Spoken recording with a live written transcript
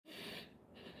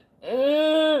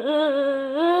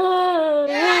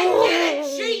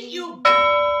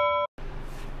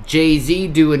Jay-Z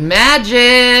doing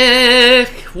magic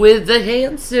with the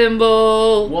hand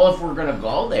symbol. Well, if we're going to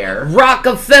go there...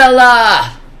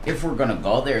 Rockefeller! If we're going to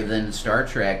go there, then Star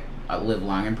Trek, Live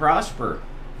Long and Prosper.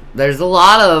 There's a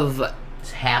lot of...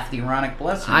 It's half the Aaronic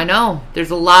blessing. I know.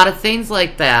 There's a lot of things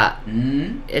like that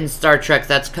in Star Trek.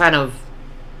 That's kind of...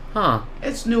 Huh.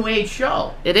 It's a New Age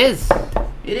show. It is.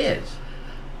 It is.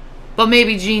 But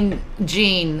maybe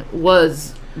Gene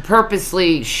was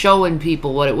purposely showing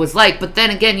people what it was like. But then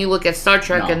again, you look at Star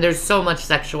Trek and there's so much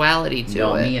sexuality to it.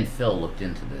 No, me and Phil looked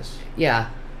into this. Yeah.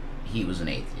 He was an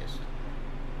atheist.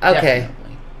 Okay.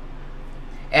 Definitely.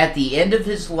 At the end of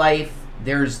his life,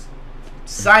 there's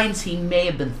signs he may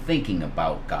have been thinking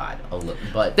about God a little,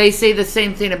 but they say the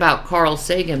same thing about Carl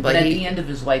Sagan, but at the end of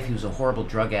his life, he was a horrible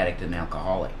drug addict and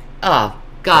alcoholic. Oh,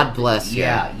 God bless you.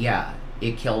 Yeah,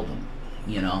 it killed him.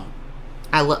 You know,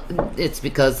 it's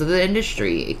because of the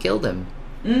industry. It killed him.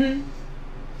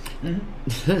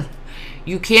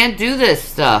 You can't do this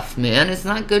stuff, man. It's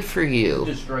not good for you. It'll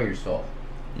destroy your soul.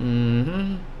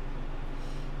 End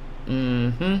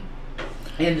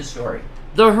of story.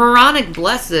 The Heroic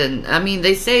blessing, I mean,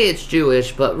 they say it's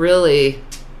Jewish, but really,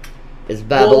 it's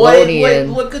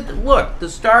Babylonian. Well, look, the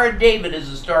Star of David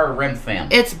is the Star of Remphan.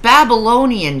 It's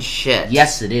Babylonian shit.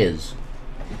 Yes, it is.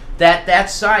 That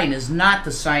sign is not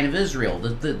the sign of Israel.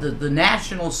 The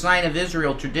national sign of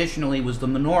Israel traditionally was the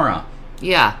menorah.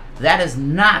 Yeah. That is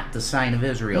not the sign of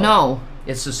Israel. No.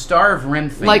 It's the Star of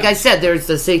Remphan. Like I said, there's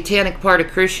the satanic part of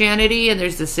Christianity, and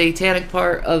there's the satanic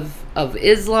part of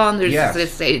Islam. There's the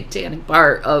satanic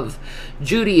part of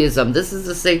Judaism. This is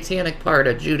the satanic part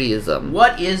of Judaism.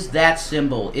 What is that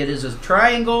symbol? It is a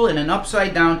triangle and an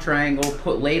upside down triangle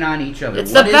laid on each other.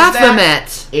 It's the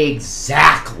Baphomet.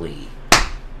 Exactly.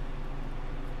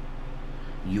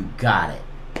 You got it.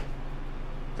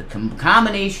 The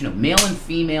combination of male and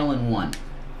female in one.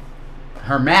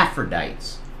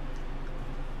 Hermaphrodites.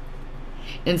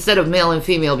 Instead of male and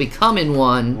female becoming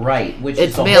one, right? Which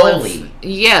it's is the male holy.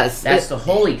 Yes, that's the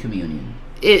Holy Communion.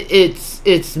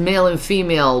 It's male and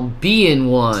female being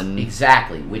one.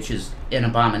 Exactly, which is an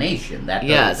abomination.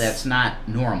 That's not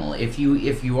normal. If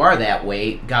you are that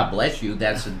way, God bless you.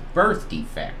 That's a birth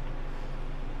defect.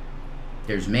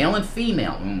 There's male and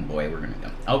female. Oh boy, we're gonna go.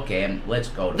 Okay, let's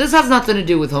go. This has nothing to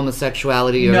do with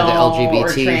homosexuality or the LGBT or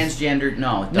transgender.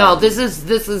 No, no. This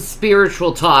is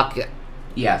spiritual talk.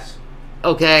 Yes.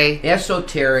 Okay.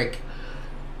 Esoteric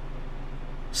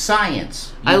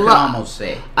science. You can almost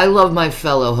say. I love my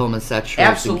fellow homosexuals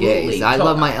Absolutely. and gays. I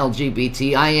love my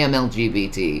LGBT. I am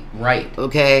LGBT. Right.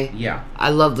 Okay. Yeah. I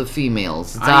love the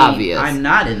females. It's obvious. I'm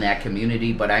not in that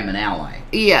community, but I'm an ally.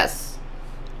 Yes.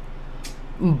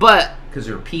 But because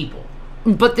they're people.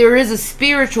 But there is a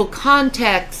spiritual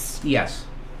context. Yes.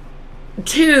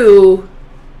 To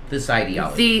this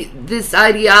ideology. This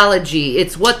ideology.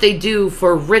 It's what they do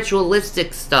for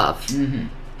ritualistic stuff.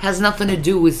 Has nothing to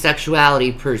do with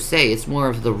sexuality per se. It's more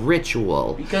of the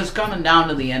ritual. Because coming down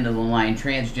to the end of the line,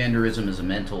 transgenderism is a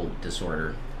mental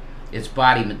disorder. It's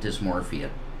body dysmorphia.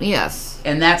 Yes.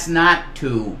 And that's not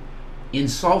to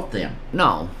insult them.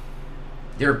 No.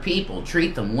 They're people.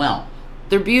 Treat them well.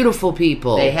 They're beautiful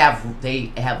people. They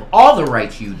have all the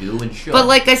rights you do and should. But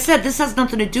like I said, this has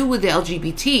nothing to do with the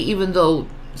LGBT, even though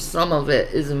some of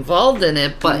it is involved in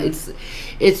it. But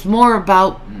it's more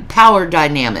about power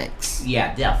dynamics.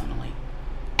 Yeah, definitely.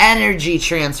 Energy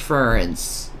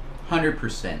transference.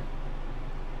 100%.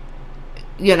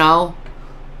 You know?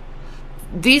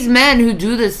 These men who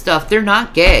do this stuff, they're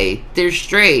not gay. They're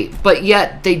straight. But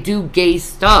yet they do gay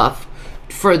stuff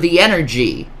for the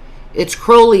energy. It's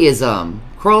Crowleyism,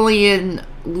 Crowleyan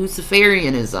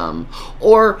Luciferianism,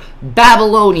 or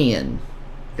Babylonian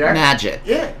magic.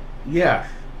 Yeah.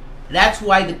 That's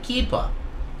why the kippah.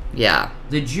 Yeah.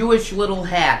 The Jewish little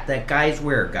hat that guys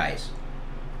wear, guys.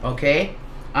 Okay?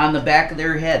 On the back of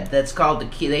their head. That's called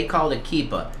they call it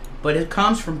kippah. But it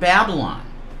comes from Babylon.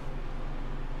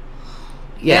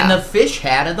 Yeah. And the fish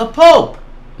hat of the Pope.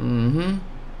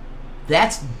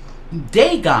 That's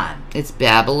Dagon. It's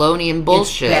Babylonian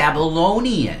bullshit. It's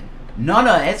Babylonian.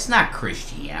 It's not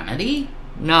Christianity.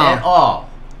 No. At all.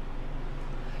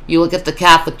 You look at the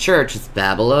Catholic Church, it's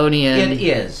Babylonian. It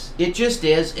is. It just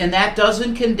is. And that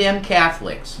doesn't condemn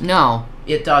Catholics. No.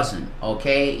 It doesn't,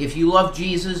 okay? If you love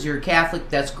Jesus, you're a Catholic,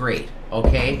 that's great,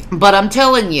 okay? But I'm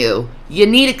telling you, you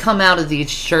need to come out of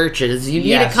these churches. You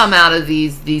need to come out of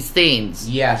these things.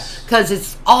 Yes. Because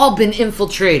it's all been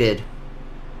infiltrated.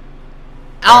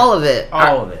 All of it.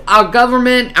 All of it. Our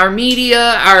government, our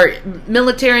media, our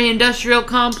military-industrial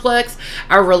complex,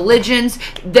 our religions,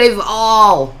 they've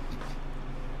all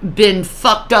been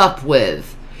fucked up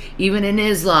with. even in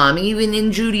Islam, even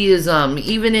in Judaism,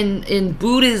 even in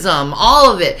Buddhism,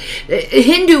 all of it,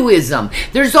 Hinduism.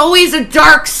 There's always a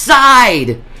dark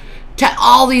side to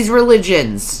all these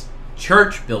religions.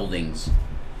 Church buildings,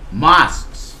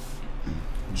 mosques.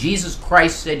 Jesus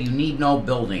Christ said you need no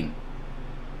building.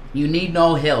 You need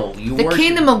no hill. The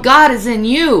kingdom of God is in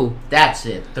you. That's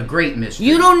it. The great mystery.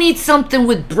 You don't need something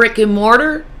with brick and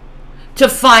mortar to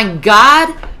find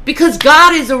God, because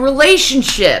God is a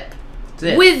relationship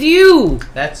with you.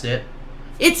 That's it.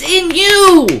 It's in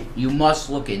you. You must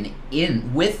look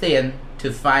within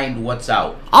to find what's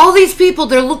out. All these people,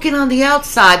 they're looking on the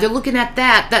outside. They're looking at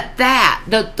the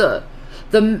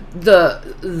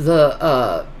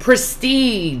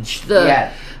prestige,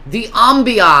 the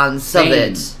ambiance of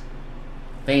it.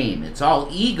 Fame. It's all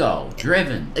ego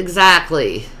driven.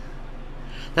 Exactly.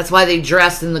 That's why they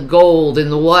dress in the gold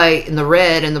and the white and the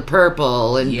red and the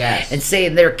purple and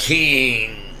saying they're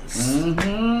kings.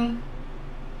 Mm-hmm.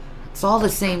 It's all the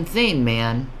same thing,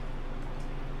 man.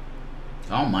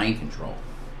 It's all mind control.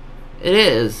 It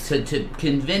is. To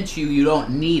convince you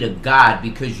don't need a God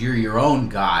because you're your own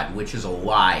God, which is a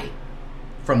lie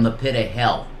from the pit of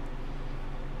hell.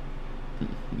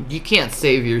 You can't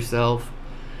save yourself.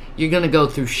 You're going to go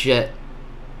through shit.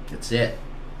 That's it.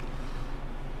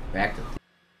 Back to...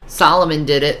 Solomon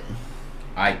did it.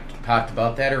 I talked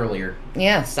about that earlier.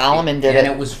 Yeah, Solomon did it. And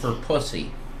it was for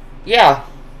pussy. Yeah.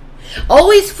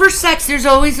 Always for sex. There's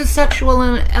always a sexual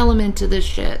element to this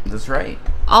shit. That's right.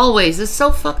 Always. It's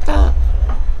so fucked up.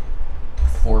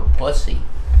 For pussy.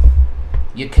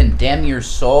 You condemn your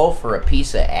soul for a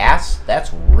piece of ass?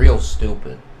 That's real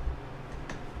stupid.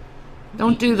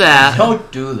 Don't do that.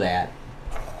 Don't do that.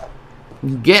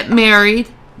 Get married.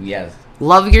 Yes.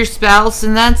 Love your spouse,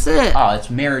 and that's it. Oh,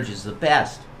 marriage is the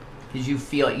best. Because you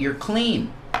feel you're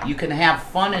clean. You can have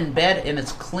fun in bed, and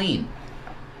it's clean.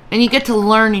 And you get to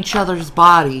learn each other's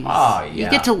bodies. Oh, yeah.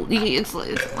 You get to... It's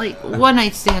like one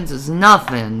night stands is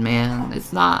nothing, man.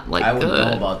 It's not like I wouldn't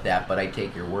know about that, but I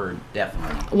take your word,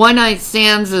 definitely. One night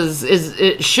stands is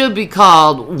it should be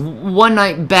called one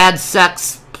night bad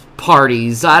sex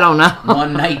parties. I don't know.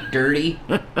 One night dirty.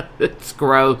 It's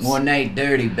gross. One night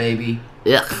dirty, baby.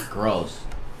 Ugh. Gross.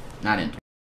 Not into.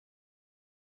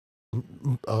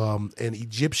 And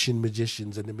Egyptian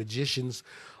magicians and the magicians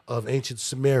of ancient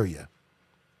Samaria.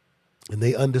 And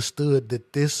they understood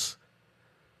that this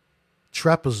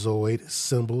trapezoid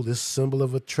symbol, this symbol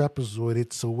of a trapezoid,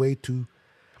 it's a way to,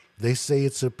 they say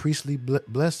it's a priestly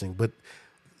blessing. But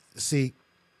see,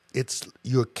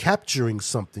 you're capturing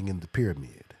something in the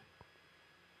pyramid.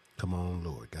 Come on,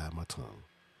 Lord, guide my tongue.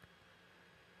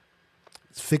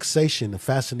 It's fixation and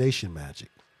fascination magic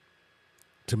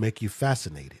to make you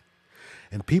fascinated.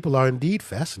 And people are indeed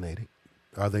fascinated,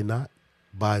 are they not?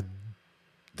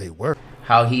 They were.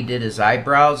 How he did his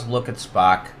eyebrows, look at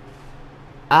Spock.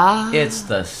 It's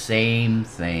the same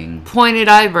thing. Pointed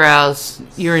eyebrows,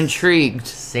 you're intrigued.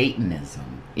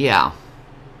 Satanism. Yeah.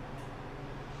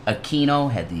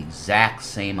 Aquino had the exact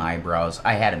same eyebrows.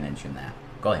 I had to mention that.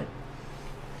 Go ahead.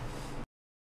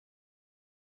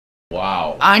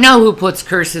 Wow. I know who puts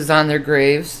curses on their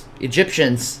graves.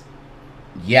 Egyptians.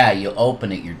 Yeah, you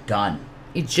open it, you're done.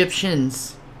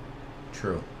 Egyptians.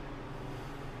 True.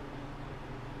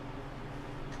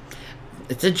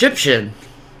 It's Egyptian.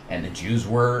 And the Jews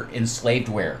were enslaved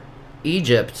where?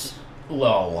 Egypt. A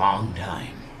long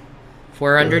time.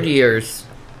 400 years.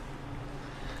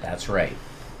 That's right.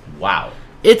 Wow.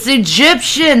 It's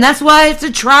Egyptian. That's why it's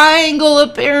a triangle, a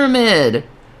pyramid.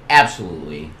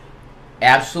 Absolutely.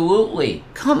 Absolutely.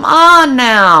 Come on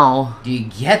now. Do you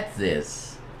get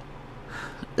this?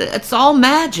 It's all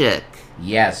magic.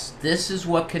 Yes, this is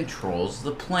what controls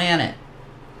the planet.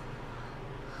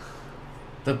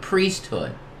 The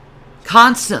priesthood.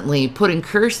 Constantly putting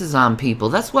curses on people.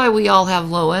 That's why we all have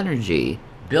low energy.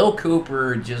 Bill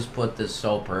Cooper just put this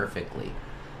so perfectly.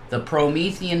 The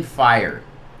Promethean fire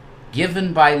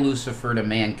given by Lucifer to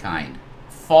mankind.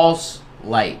 False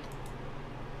light.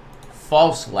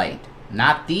 False light.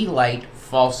 Not the light,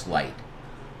 false light.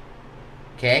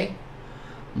 Okay?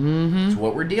 Mm-hmm. That's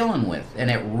what we're dealing with. And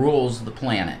it rules the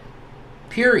planet.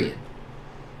 Period.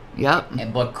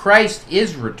 Yep. But Christ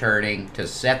is returning to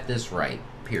set this right.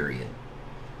 Period.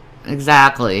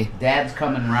 Exactly. Dad's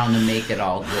coming around to make it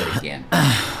all good again.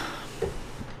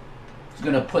 He's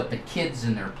going to put the kids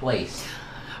in their place.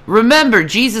 Remember,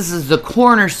 Jesus is the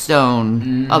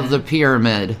cornerstone of the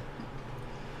pyramid.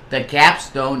 The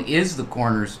capstone is the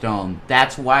cornerstone.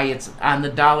 That's why it's on the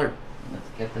dollar. Let's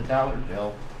get the dollar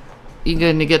bill. You're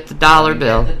going to get the dollar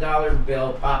bill. Get the dollar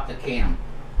bill. Pop the cam.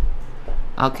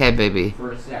 Okay, baby.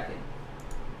 For a second.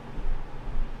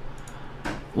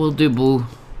 We'll do, boo.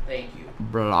 Thank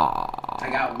blah. I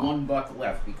got $1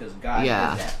 left because God did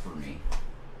that for me.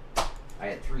 I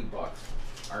had $3.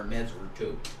 Our meds were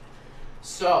 2.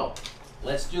 So,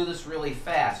 let's do this really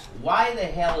fast. Why the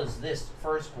hell is this,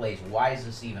 first place, why is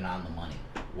this even on the money?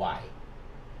 Why?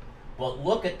 Well,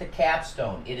 look at the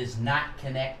capstone. It is not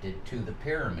connected to the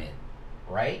pyramid,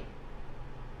 right?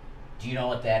 Do you know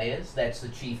what that is? That's the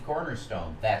chief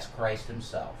cornerstone. That's Christ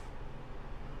himself.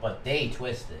 But they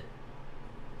twist it.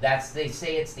 They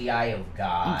say it's the eye of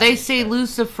God. They say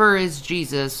Lucifer is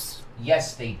Jesus.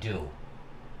 Yes, they do.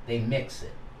 They mix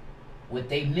it.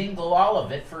 They mingle all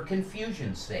of it for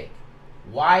confusion's sake.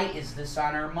 Why is this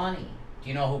on our money? Do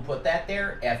you know who put that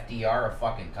there? FDR, a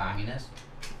fucking communist.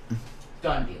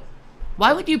 Done deal.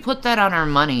 Why would you put that on our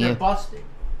money? They're busted.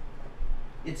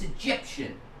 It's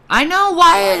Egyptian. I know.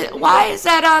 Why is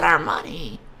that on our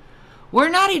money? We're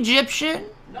not Egyptian.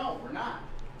 No, we're not.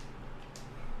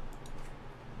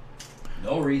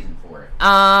 No reason for it.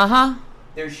 Uh-huh.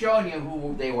 They're showing you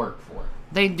who they work for.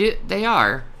 They do. They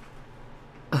are.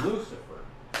 Lucifer.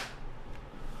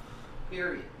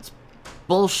 Period. It's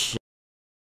bullshit.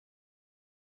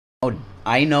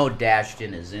 I know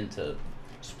Dashton is into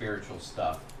spiritual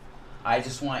stuff. I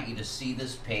just want you to see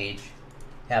this page,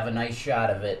 have a nice shot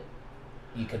of it.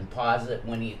 You can pause it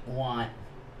when you want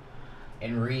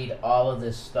and read all of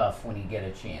this stuff when you get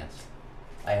a chance.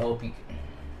 I hope you can.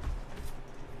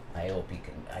 I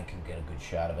can get a good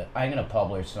shot of it. I'm going to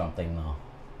publish something though.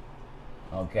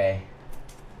 Okay?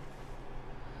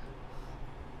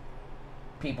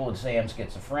 People would say I'm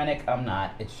schizophrenic. I'm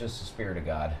not. It's just the Spirit of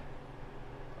God.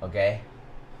 Okay?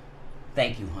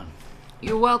 Thank you, honey.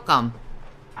 You're welcome.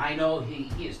 I know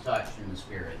he is touched in the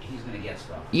spirit. He's going to get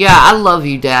stuff. Yeah, I love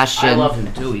you, Dashton. I love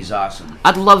him too. He's awesome.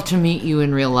 I'd love to meet you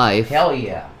in real life. Hell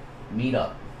yeah. Meet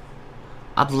up.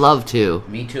 I'd love to.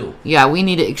 Me too. Yeah, we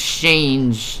need to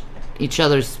exchange each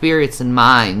other's spirits and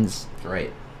minds. That's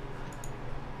right.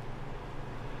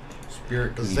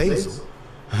 Spirit Azazel.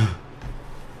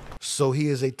 So he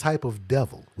is a type of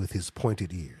devil with his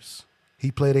pointed ears.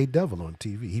 He played a devil on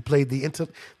TV. He played the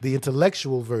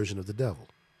intellectual version of the devil.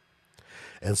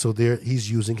 And so there he's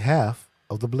using half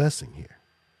of the blessing here.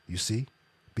 You see?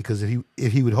 Because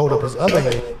if he would hold up his other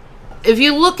hand. If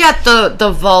you look at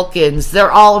the Vulcans,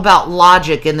 they're all about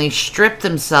logic, and they strip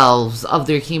themselves of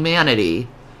their humanity.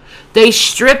 They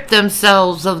strip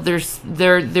themselves of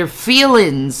their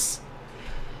feelings.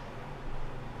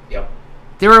 Yep.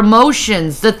 Their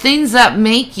emotions, the things that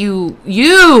make you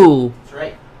you. That's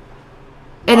right.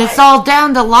 And Why? it's all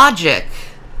down to logic.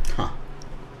 Huh.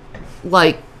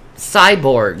 Like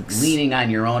cyborgs. Leaning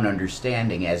on your own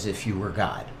understanding as if you were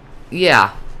God.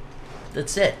 Yeah.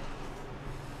 That's it.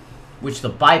 Which the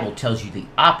Bible tells you the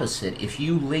opposite. If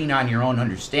you lean on your own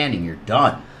understanding, you're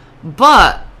done.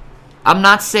 But I'm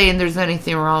not saying there's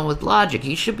anything wrong with logic.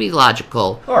 You should be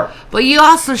logical. Sure. But you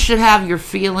also should have your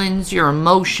feelings, your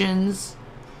emotions,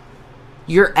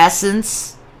 your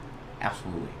essence.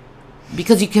 Absolutely.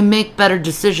 Because you can make better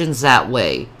decisions that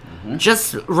way. Mm-hmm.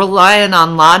 Just relying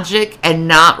on logic and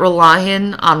not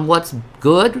relying on what's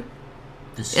good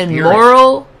and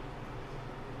moral.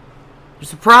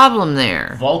 There's a problem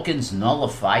there. Vulcans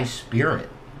nullify spirit.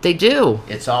 They do.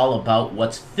 It's all about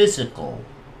what's physical.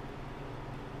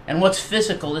 And what's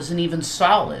physical isn't even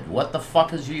solid. What the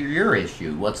fuck is your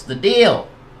issue? What's the deal?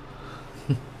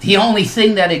 The only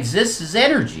thing that exists is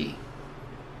energy.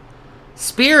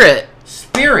 Spirit.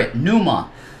 Spirit,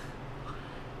 pneuma.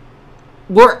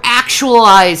 We're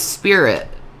actualized spirit.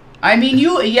 I mean,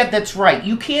 yeah, that's right.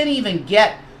 You can't even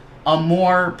get a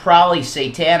more probably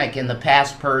satanic in the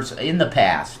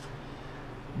past.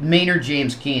 Maynard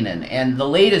James Keenan. And the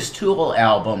latest Tool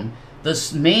album,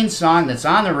 the main song that's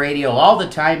on the radio all the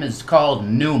time is called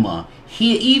Pneuma.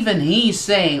 He's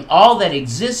saying all that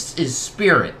exists is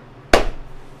spirit.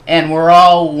 And we're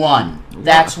all one.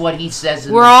 That's what he says.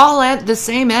 We're all at the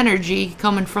same energy,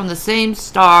 coming from the same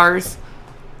stars,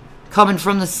 coming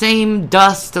from the same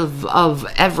dust of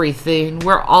everything.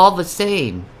 We're all the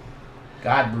same.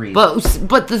 God breathed.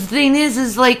 But the thing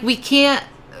is like we can't,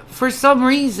 for some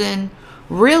reason,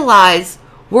 realize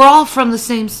we're all from the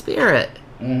same spirit.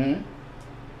 Mm-hmm.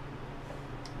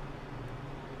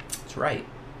 That's right.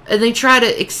 And they try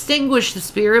to extinguish the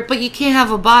spirit, but you can't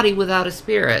have a body without a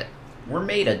spirit. We're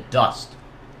made of dust.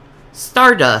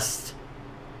 Stardust.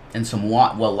 And some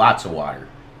lots of water.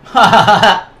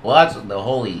 Lots of the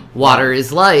holy... Water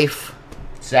is life.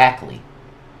 Exactly.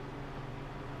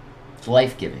 It's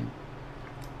life-giving.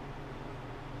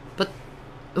 But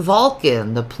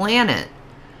Vulcan, the planet,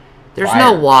 there's fire.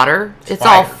 No water. It's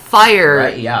fire. All fire.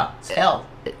 Right, yeah. It's hell.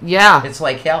 Yeah. It's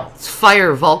like hell. It's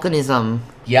fire volcanism.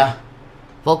 Yeah.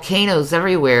 Volcanoes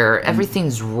everywhere.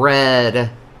 Everything's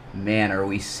red. Man, are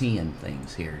we seeing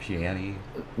things here, Shanny?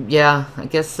 Yeah, I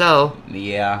guess so.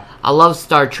 Yeah. I love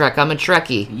Star Trek. I'm a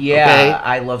Trekkie. Yeah, okay?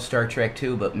 I love Star Trek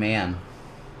too, but man.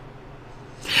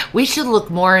 We should look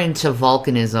more into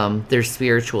volcanism, their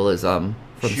spiritualism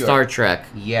from Star Trek.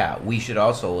 Yeah, we should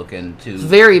also look into... It's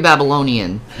very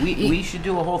Babylonian. We should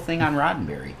do a whole thing on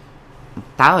Roddenberry.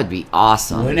 That would be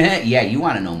awesome. Wouldn't it? Yeah, you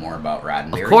want to know more about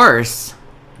Roddenberry. Of course.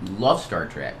 You love Star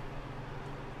Trek.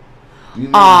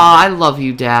 Aw, I love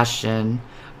you, Dashton.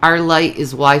 Our light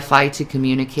is Wi-Fi to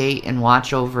communicate and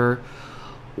watch over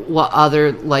what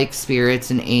other like spirits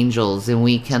and angels, and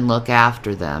we can look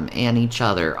after them and each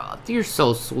other. Oh, you're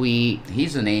so sweet.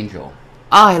 He's an angel.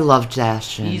 Oh, I love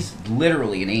Dashton. He's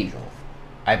literally an angel.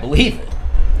 I believe it.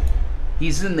 He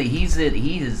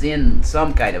is in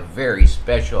some kind of very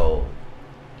special...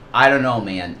 I don't know,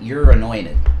 man. You're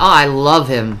anointed. Oh, I love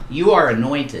him. You are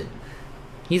anointed.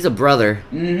 He's a brother.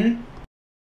 Mm-hmm.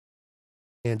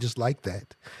 And just like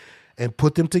that, and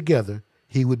put them together,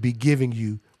 he would be giving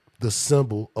you the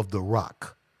symbol of the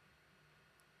rock,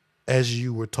 as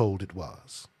you were told it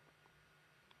was.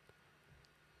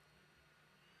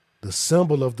 The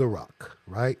symbol of the rock,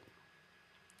 right?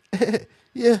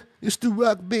 Yeah, it's the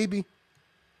rock, baby.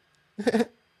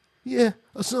 Yeah,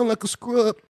 I sound like a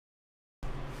scrub.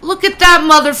 Look at that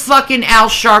motherfucking Al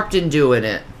Sharpton doing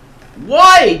it.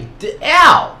 Why?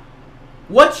 Al,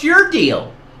 what's your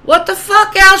deal? What the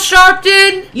fuck, Al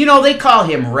Sharpton? You know, they call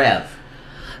him Rev.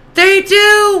 They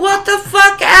do. What the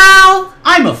fuck, Al?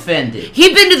 I'm offended.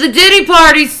 He been to the Diddy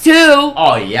parties, too.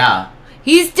 Oh, yeah.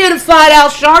 He's Diddified Al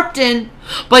Sharpton,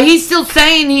 but he's still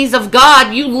saying he's of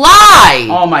God. You lie.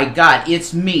 Oh, my God.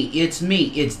 It's me. It's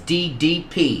me. It's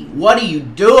DDP. What are you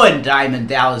doing, Diamond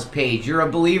Dallas Page? You're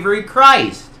a believer in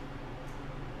Christ.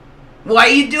 Why are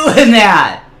you doing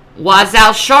that? Why's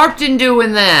Al Sharpton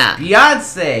doing that?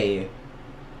 Beyonce.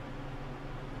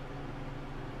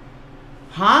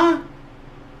 Huh?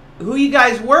 Who you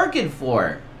guys working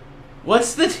for?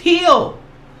 What's the deal?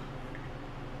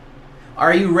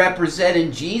 Are you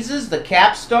representing Jesus, the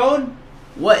capstone?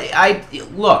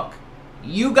 Look,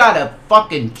 you gotta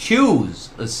fucking choose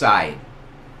a side.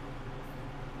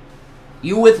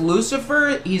 You with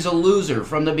Lucifer? He's a loser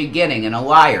from the beginning and a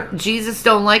liar. Jesus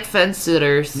don't like fence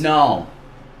sitters. No.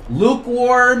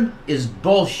 Lukewarm is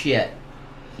bullshit.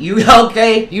 You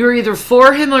okay? You're either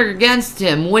for him or against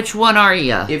him. Which one are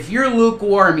you? If you're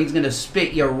lukewarm, he's gonna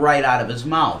spit you right out of his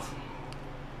mouth.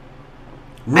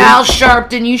 Al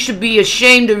Sharpton, you should be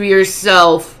ashamed of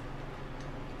yourself.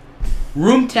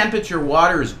 Room temperature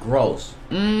water is gross.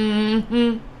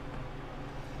 Mm-hmm.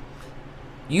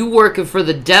 You working for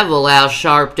the devil, Al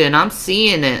Sharpton. I'm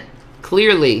seeing it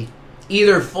clearly.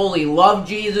 Either fully love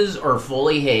Jesus or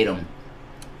fully hate him.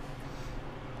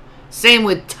 Same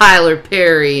with Tyler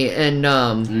Perry and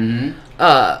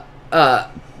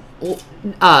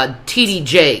TD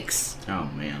Jakes. Oh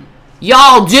man.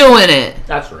 Y'all doing it.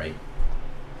 That's right.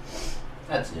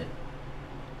 That's it.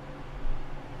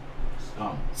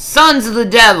 Sons of the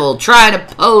devil trying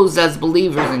to pose as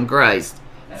believers in Christ.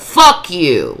 Fuck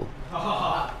you.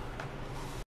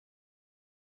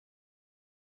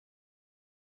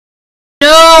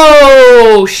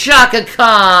 No, Shaka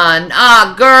Khan.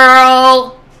 Ah,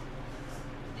 girl.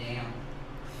 Damn.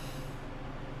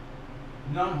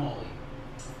 None holy.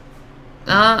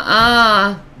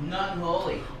 None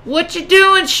holy. What you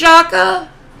doing, Shaka?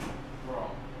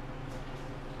 Bro.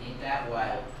 Ain't that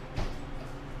wild.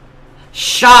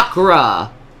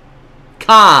 Chakra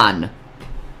Khan.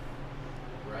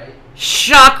 Right?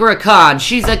 Chakra Khan.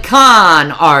 She's a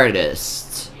con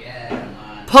artist. Yeah,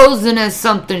 man. Posing as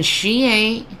something she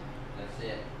ain't. That's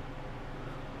it.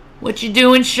 What you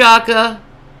doing, Shaka?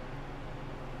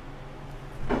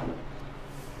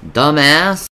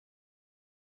 Dumbass.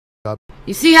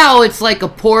 You see how it's like a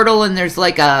portal and there's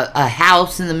like a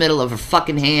house in the middle of her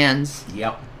fucking hands?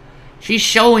 Yep. She's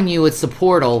showing you it's a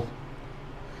portal.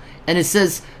 And it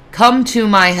says, come to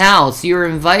my house. You're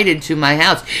invited to my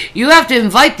house. You have to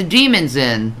invite the demons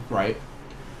in. Right.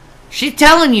 She's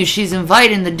telling you she's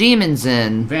inviting the demons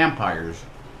in. Vampires.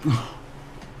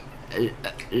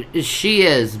 She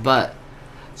is, but...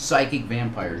 Psychic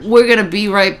vampires. We're going to be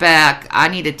right back. I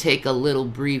need to take a little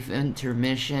brief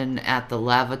intermission at the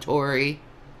lavatory.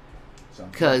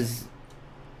 Because,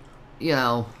 you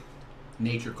know...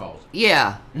 Nature calls.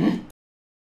 Yeah.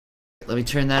 Let me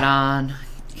turn that on.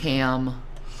 Cam.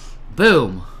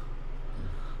 Boom.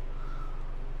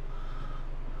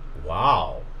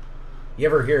 Wow. You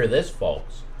ever hear of this,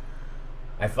 folks?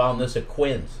 I found this at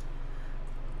Quinn's.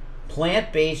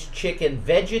 Plant-based chicken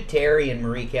vegetarian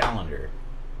Marie Callender.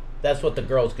 That's what the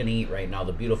girl's gonna eat right now,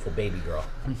 the beautiful baby girl.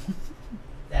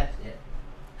 That's it.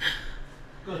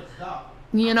 Good stuff.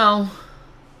 You know,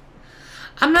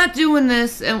 I'm not doing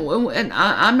this, and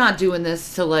I'm not doing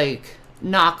this to, like,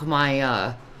 knock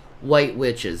my white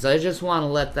witches. I just want to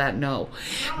let that know.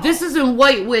 No. This isn't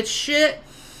white witch shit.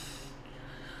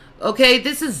 Okay,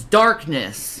 this is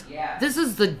darkness. Yeah. This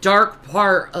is the dark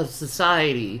part of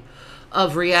society,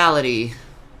 of reality.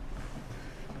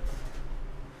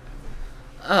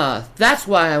 That's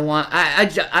why I want.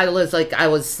 I was like, I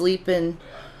was sleeping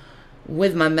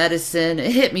with my medicine.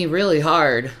 It hit me really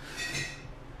hard.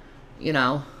 You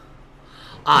know,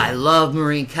 I love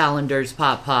Marie Callender's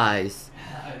pot pies.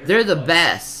 They're the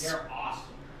best. They're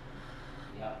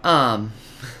awesome.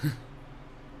 Yep.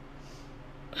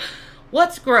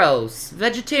 What's gross?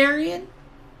 Vegetarian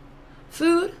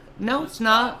food? No, it's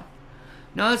not.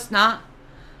 No, it's not.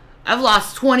 I've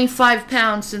lost 25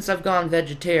 pounds since I've gone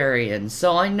vegetarian,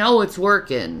 so I know it's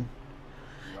working.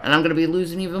 Right. And I'm going to be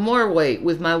losing even more weight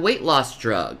with my weight loss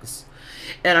drugs.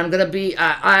 And I'm going to be,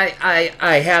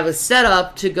 I have a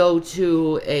setup to go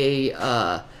to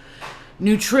a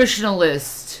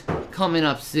nutritionalist coming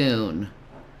up soon.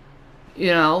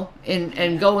 You know,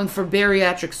 and going for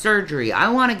bariatric surgery. I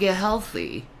want to get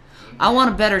healthy. I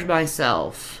want to better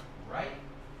myself. Right.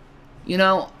 You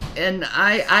know, and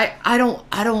I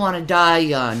don't want to die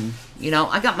young. You know,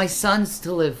 I got my sons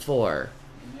to live for.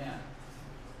 Amen.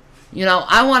 You know,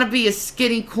 I want to be a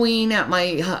skinny queen at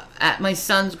my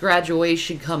son's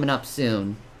graduation coming up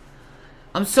soon.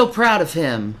 I'm so proud of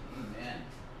him. Amen.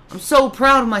 I'm so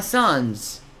proud of my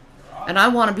sons. And I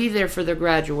want to be there for their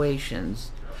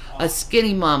graduations. A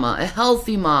skinny mama, a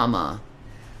healthy mama.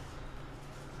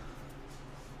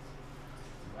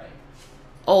 Right.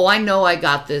 Oh, I know I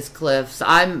got this, Cliffs.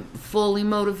 I'm fully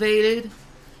motivated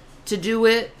to do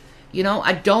it. You know,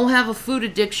 I don't have a food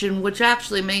addiction, which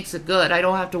actually makes it good. I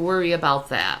don't have to worry about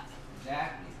that.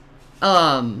 Exactly.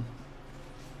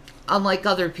 Unlike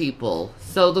other people.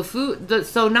 So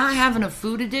so not having a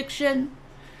food addiction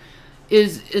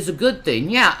is a good thing.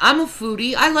 Yeah, I'm a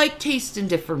foodie. I like tasting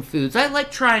different foods. I like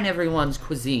trying everyone's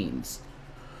cuisines.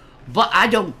 But I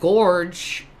don't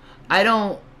gorge. I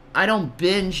don't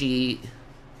binge eat.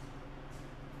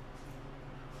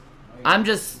 I'm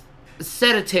just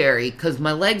sedentary because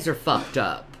my legs are fucked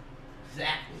up.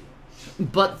 Exactly.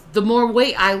 But the more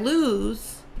weight I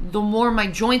lose, the more my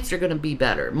joints are going to be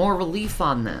better. More relief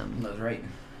on them. That's right.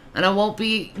 And I won't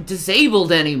be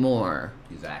disabled anymore.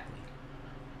 Exactly.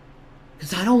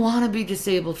 Because I don't want to be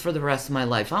disabled for the rest of my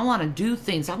life. I want to do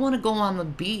things. I want to go on the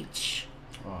beach.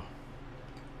 Oh.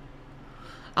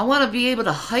 I want to be able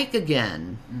to hike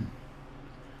again.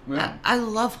 Yeah. I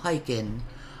love hiking.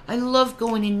 I love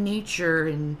going in nature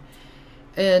and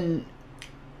I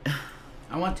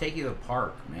want to take you to the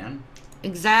park, man.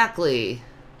 Exactly.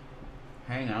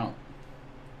 Hang out.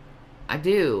 I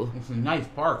do. It's a nice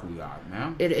park we got,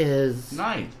 man. It is.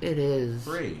 Nice. It is.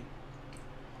 Free.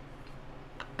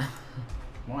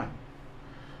 Why?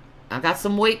 I got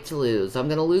some weight to lose. I'm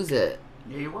going to lose it.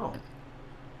 Yeah, you will.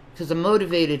 Because I'm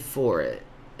motivated for it.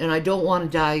 And I don't want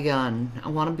to die young. I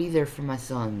want to be there for my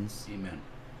sons. Amen.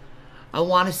 I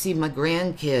want to see my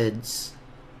grandkids.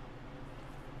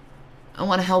 I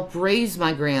want to help raise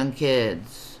my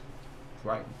grandkids.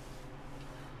 Right.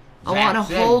 I want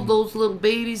to hold those little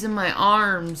babies in my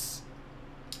arms.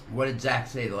 What did Zach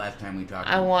say the last time we talked?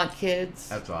 I want kids.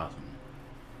 That's awesome.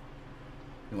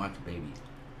 He wants a baby.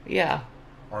 Yeah.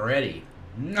 Already.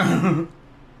 Beautiful.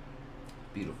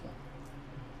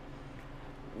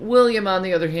 William, on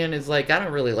the other hand, is like, I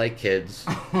don't really like kids.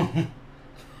 He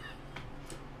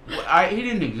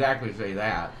didn't exactly say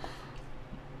that.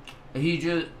 He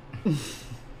just...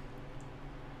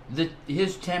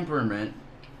 his temperament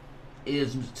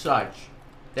is such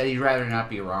that he'd rather not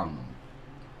be around them.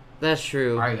 That's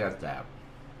true. I get that.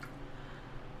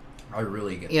 I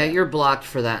really get that. Yeah, you're blocked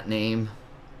for that name.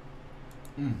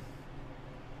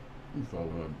 It's so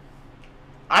good.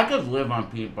 I could live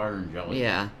on peanut butter and jelly.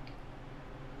 Yeah.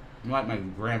 Like my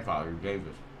grandfather,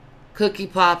 Davis. Cookie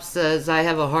Pop says, I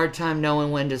have a hard time knowing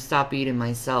when to stop eating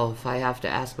myself. I have to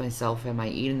ask myself, am I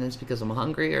eating this because I'm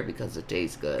hungry or because it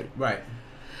tastes good? Right.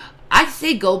 I'd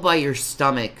say go by your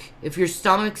stomach. If your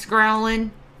stomach's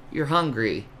growling, you're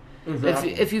hungry.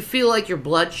 Exactly. If you feel like your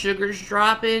blood sugar's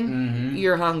dropping,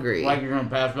 you're hungry. Like you're going to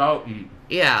pass out, eat.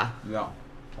 Yeah. Yeah.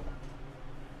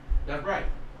 That's right.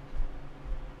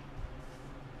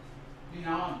 You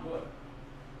know, I'm good.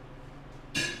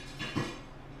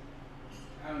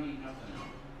 I don't eat nothing else.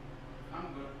 I'm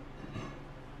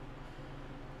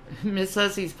good. Miss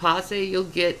Hussey's posse, you'll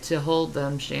get to hold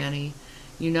them, Shanny.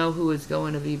 You know who is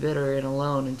going to be bitter and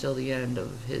alone until the end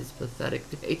of his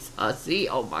pathetic days, Hussy?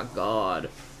 Oh my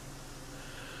god.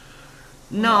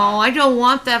 No, I don't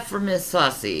want that for Miss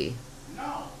Hussy.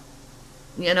 No.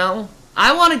 You know?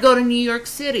 I want to go to New York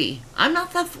City.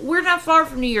 We're not far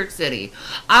from New York City.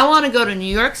 I want to go to New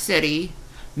York City,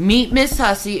 meet Miss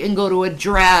Hussy, and go to a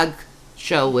drag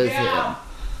show with him.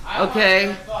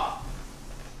 Okay?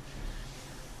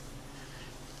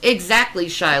 Exactly,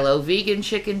 Shiloh. Vegan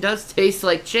chicken does taste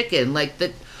like chicken. Like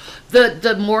the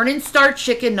Morningstar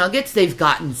chicken nuggets, they've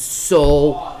gotten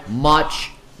so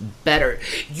much better.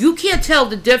 You can't tell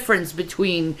the difference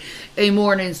between a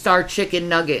Morningstar chicken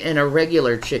nugget and a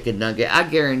regular chicken nugget, I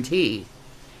guarantee.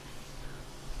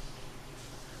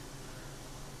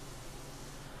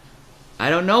 I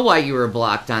don't know why you were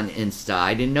blocked on Insta.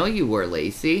 I didn't know you were,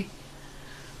 Lacey.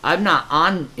 I'm not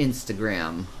on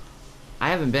Instagram. I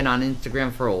haven't been on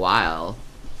Instagram for a while.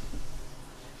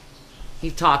 He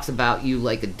talks about you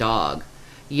like a dog.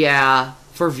 Yeah,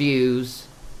 for views.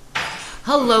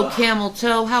 Hello, Camel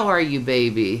Toe. How are you,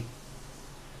 baby?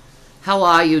 How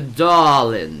are you,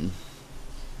 darling?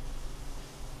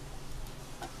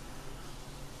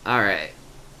 Alright.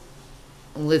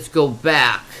 Let's go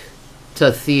back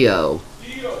to Theo.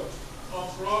 Theo,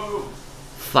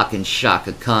 Fucking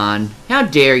Shaka Khan. How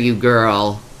dare you,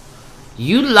 girl?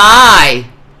 You lie!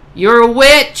 You're a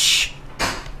witch!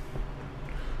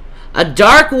 A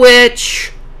dark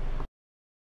witch!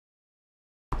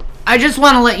 I just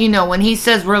want to let you know, when he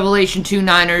says Revelation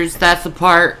 2:9ers, that's the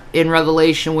part in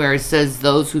Revelation where it says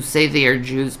those who say they are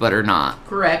Jews but are not.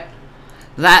 Correct.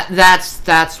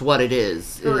 That's what it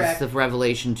is. Correct. It's the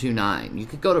Revelation 2:9. You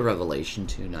could go to Revelation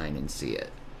 2:9 and see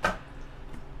it.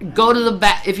 Go to the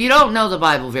back. If you don't know the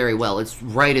Bible very well, it's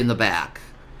right in the back.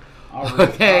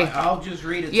 I'll just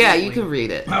read it. Yeah, simply. you can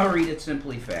read it. I'll read it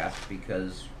simply fast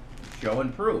because show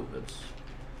and prove. It's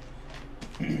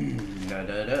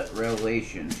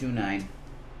Revelation 2:9.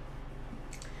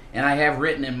 And I have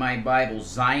written in my Bible,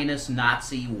 Zionist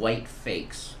Nazi white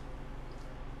fakes.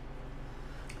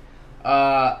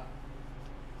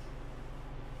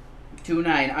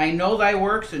 2:9. I know thy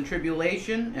works and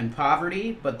tribulation and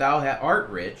poverty, but thou art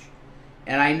rich.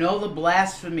 And I know the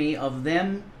blasphemy of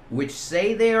them which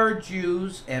say they are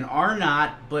Jews and are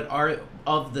not, but are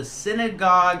of the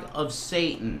synagogue of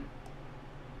Satan.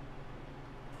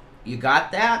 You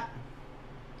got that?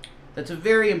 That's a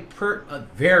very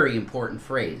important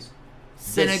phrase.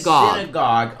 Synagogue. The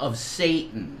synagogue of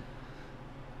Satan.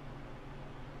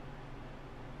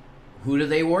 Who do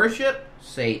they worship?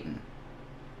 Satan.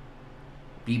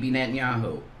 Bibi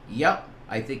Netanyahu. Yep,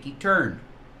 I think he turned.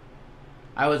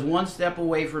 I was one step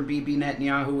away from Bibi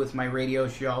Netanyahu with my radio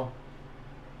show.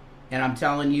 And I'm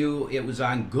telling you, it was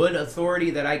on good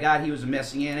authority that I got he was a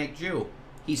Messianic Jew.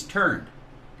 He's turned.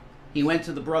 He went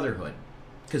to the Brotherhood.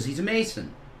 Because he's a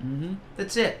Mason. Mm-hmm.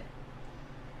 That's it.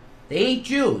 They ain't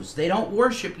Jews. They don't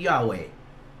worship Yahweh.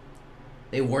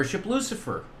 They worship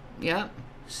Lucifer. Yep.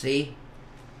 See?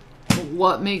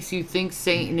 What makes you think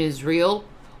Satan is real?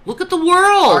 Look at the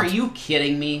world! Are you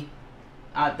kidding me?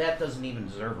 That doesn't even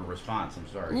deserve a response. I'm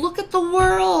sorry. Look at the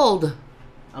world!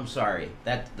 I'm sorry.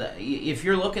 If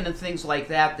you're looking at things like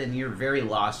that, then you're very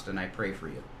lost, and I pray for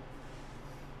you.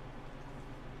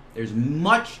 There's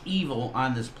much evil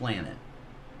on this planet.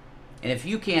 And if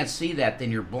you can't see that,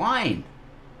 then you're blind.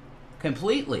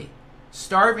 Completely.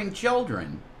 Starving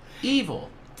children. Evil.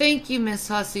 Thank you, Miss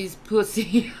Hussy's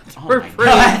pussy, Oh for my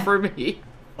praying God. for me.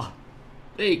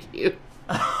 Thank you.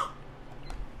 All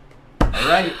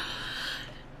right.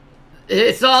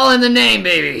 It's all in the name,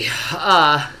 baby.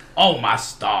 Oh, my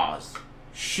stars.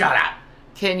 Shut up.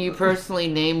 Can you personally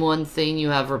name one thing you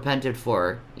have repented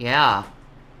for? Yeah.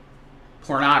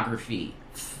 Pornography.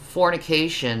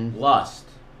 Fornication. Lust.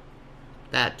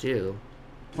 That too.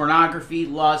 Pornography,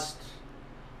 lust.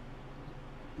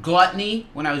 Gluttony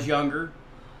when I was younger.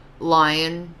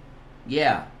 Lying.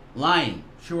 Yeah. Lying.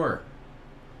 Sure.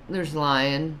 There's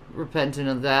lying. Repenting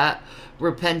of that.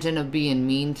 Repenting of being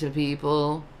mean to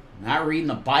people. Not reading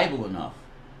the Bible enough.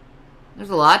 There's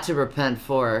a lot to repent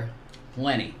for.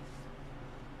 Plenty.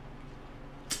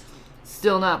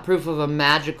 Still not proof of a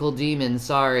magical demon,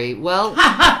 sorry. Well,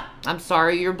 I'm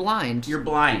sorry you're blind. You're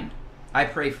blind. I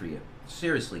pray for you.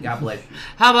 Seriously, God bless you.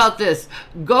 How about this?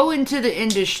 Go into the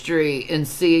industry and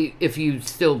see if you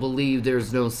still believe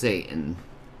there's no Satan.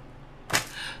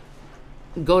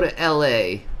 Go to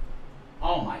LA.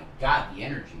 Oh my God, the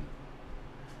energy.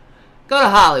 Go to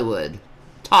Hollywood.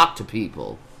 Talk to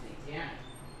people.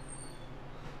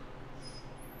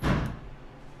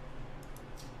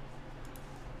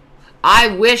 I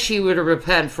wish he would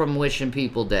repent from wishing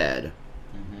people dead.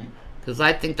 Because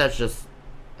I think that's just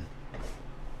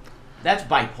That's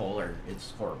bipolar.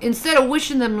 It's horrible. Instead of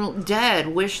wishing them dead,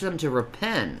 wish them to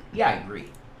repent. Yeah, I agree.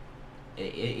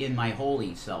 In my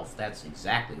holy self, that's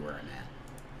exactly where I'm at.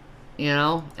 You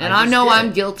know? And I know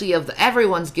I'm guilty of...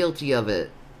 Everyone's guilty of it.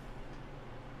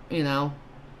 You know?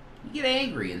 You get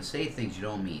angry and say things you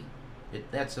don't mean.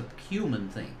 That's a human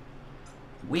thing.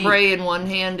 Pray in one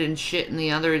hand and shit in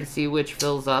the other and see which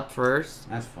fills up first.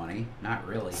 That's funny. Not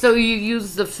really. So you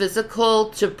use the physical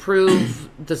to prove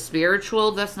the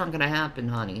spiritual? That's not going to happen,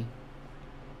 honey.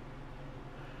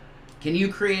 Can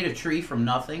you create a tree from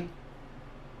nothing?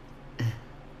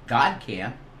 God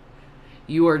can.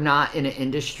 You are not in an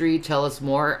industry. Tell us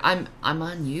more. I'm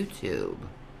on YouTube.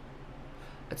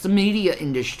 It's a media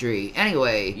industry.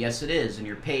 Anyway. Yes, it is, and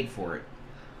you're paid for it.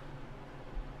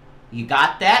 You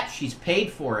got that? She's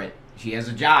paid for it. She has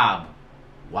a job.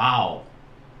 Wow.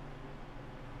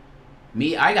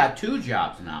 Me, I got 2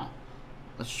 jobs now.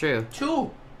 That's true.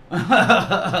 2.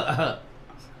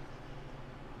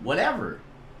 Whatever.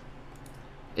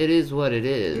 It is what it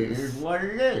is. It is what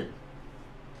it is.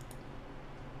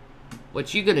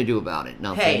 What you gonna do about it?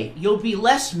 Nothing. Hey, you'll be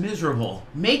less miserable.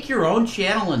 Make your own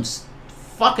channel and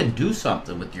fucking do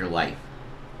something with your life.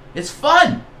 It's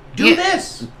fun. Do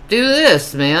this. Do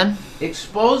this, man.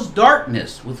 Expose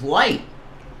darkness with light.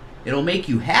 It'll make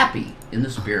you happy in the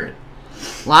spirit.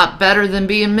 A lot better than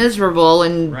being miserable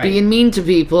and being mean to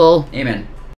people. Amen.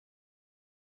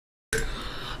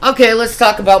 Okay, let's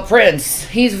talk about Prince.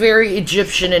 He's very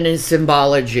Egyptian in his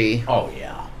symbology. Oh,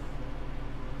 yeah.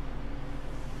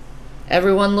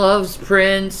 Everyone loves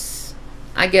Prince.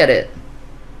 I get it.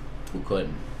 Who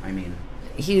couldn't? I mean,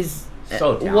 he's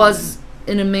so talented. Was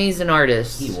an amazing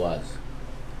artist. He was.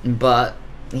 But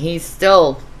he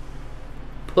still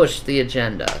pushed the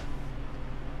agenda.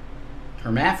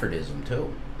 Hermaphrodism,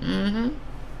 too. Mm-hmm.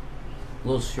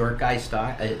 Little short guy,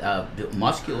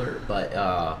 muscular,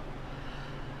 but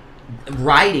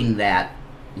riding that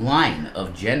line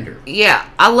of gender. Yeah,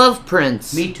 I love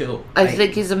Prince. Me too. I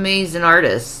think he's an amazing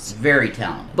artist. Very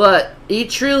talented. But he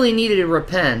truly needed to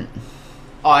repent.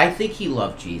 Oh, I think he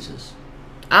loved Jesus.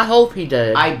 I hope he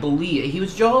did. I believe he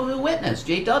was Jehovah's Witness,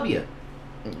 JW.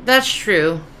 That's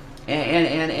true.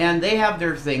 And they have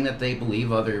their thing that they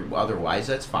believe otherwise.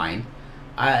 That's fine.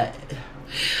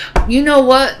 You know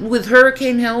what? With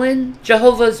Hurricane Helen,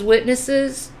 Jehovah's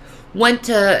Witnesses went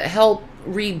to help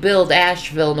rebuild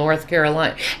Asheville, North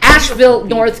Carolina. Asheville,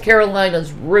 North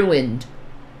Carolina's ruined.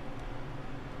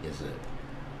 Is it?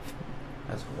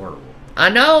 That's horrible. I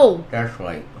know. That's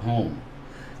like home.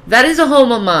 That is a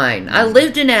home of mine. I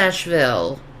lived in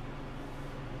Asheville.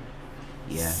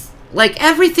 Yeah. Like,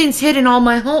 everything's hidden all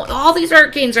my home. All these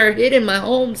hurricanes are hidden my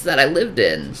homes that I lived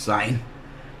in. Sign.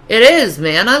 It is,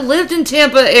 man. I lived in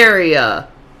Tampa area.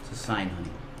 It's a sign, honey.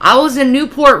 I was in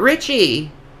Newport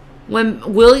Richie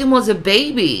when William was a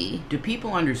baby. Do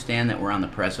people understand that we're on the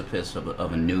precipice of a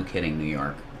nuke hitting New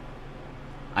York?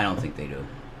 I don't think they do.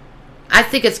 I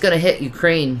think it's going to hit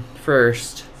Ukraine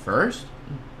first. First?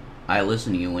 I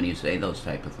listen to you when you say those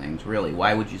type of things. Really,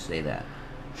 why would you say that?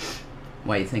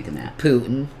 Why are you thinking that?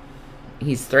 Putin.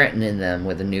 He's threatening them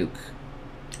with a nuke.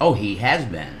 Oh, he has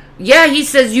been. Yeah, he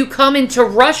says, you come into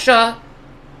Russia,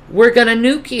 we're going to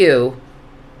nuke you.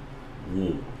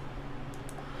 Ooh.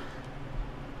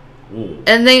 Ooh.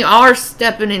 And they are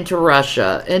stepping into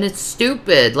Russia. And it's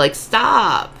stupid. Like,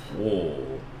 stop. Whoa.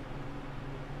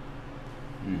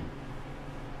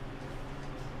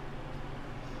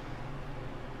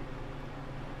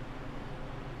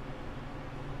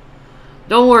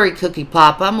 Don't worry, Cookie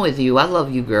Pop. I'm with you. I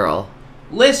love you, girl.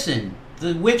 Listen,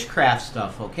 the witchcraft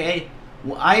stuff, okay?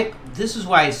 Well, this is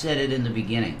why I said it in the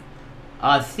beginning.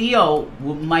 Theo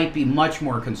might be much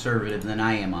more conservative than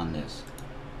I am on this.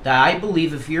 That I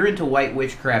believe if you're into white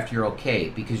witchcraft, you're okay,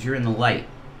 because you're in the light.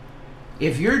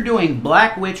 If you're doing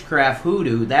black witchcraft,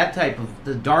 hoodoo, that type of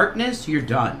the darkness, you're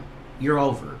done. You're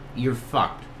over. You're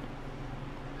fucked.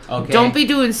 Okay? Don't be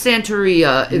doing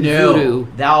Santeria and voodoo.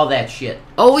 All that shit.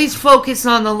 Always focus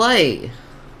on the light.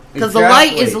 Because the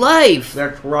light is life.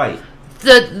 That's right.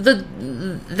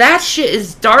 That shit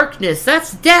is darkness.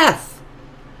 That's death.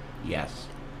 Yes.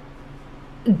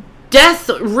 Death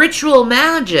ritual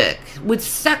magic with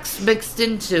sex mixed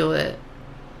into it.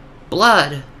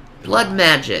 Blood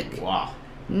magic. Wow.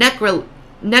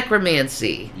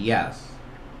 Necromancy. Yes.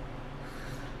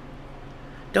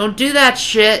 Don't do that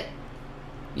shit.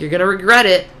 You're gonna regret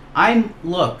it.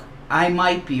 Look, I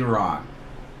might be wrong.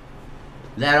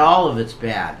 That all of it's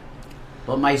bad.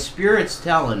 But my spirit's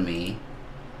telling me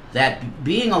that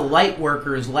being a light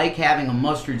worker is like having a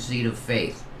mustard seed of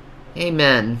faith.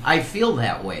 Amen. I feel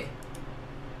that way.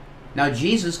 Now,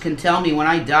 Jesus can tell me when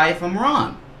I die if I'm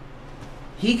wrong.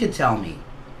 He could tell me.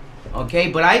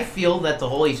 Okay? But I feel that the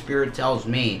Holy Spirit tells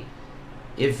me,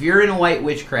 if you're in a white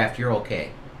witchcraft, you're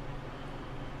okay.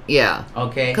 Yeah.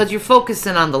 Okay? Because you're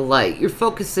focusing on the light. You're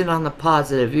focusing on the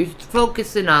positive. You're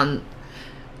focusing on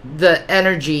the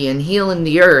energy and healing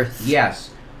the earth. Yes.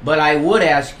 But I would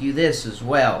ask you this as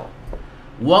well.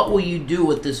 What will you do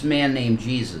with this man named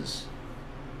Jesus?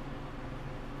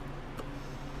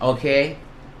 Okay?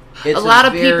 A lot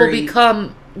of people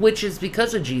become witches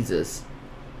because of Jesus.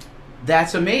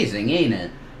 That's amazing, ain't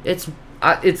it?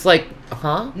 It's like,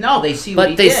 huh? No, they see what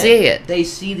he did. But they see it. They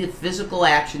see the physical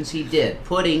actions he did.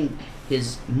 Putting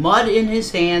his mud in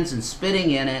his hands and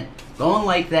spitting in it, going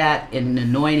like that, and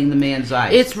anointing the man's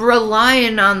eyes. It's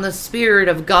relying on the Spirit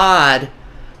of God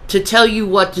to tell you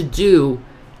what to do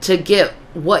to get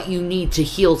what you need to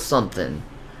heal something.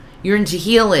 You're into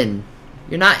healing.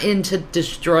 You're not into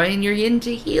destroying. You're into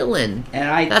healing.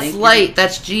 And that's light.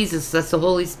 That's Jesus. That's the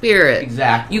Holy Spirit.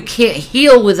 Exactly. You can't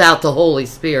heal without the Holy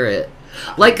Spirit.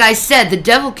 Like I said, the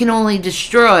devil can only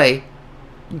destroy.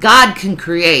 God can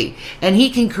create. And he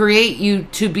can create you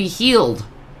to be healed.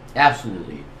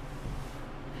 Absolutely.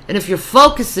 And if you're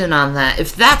focusing on that,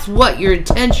 if that's what your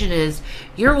intention is,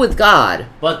 you're with God.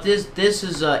 But this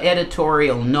is an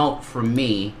editorial note from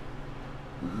me.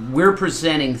 We're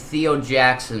presenting Theo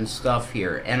Jackson stuff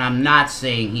here, and I'm not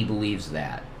saying he believes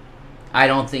that. I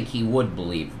don't think he would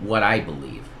believe what I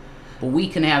believe. But we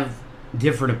can have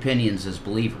different opinions as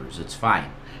believers. It's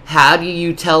fine. How do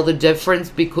you tell the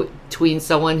difference between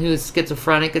someone who is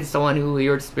schizophrenic and someone who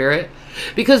hears spirit?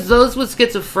 Because those with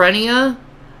schizophrenia,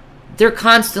 they're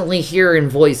constantly hearing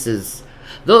voices.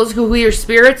 Those who hear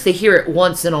spirits, they hear it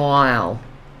once in a while.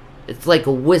 It's like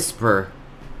a whisper.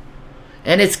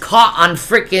 And it's caught on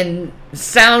freaking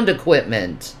sound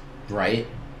equipment. Right.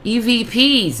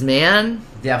 EVPs, man.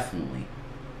 Definitely.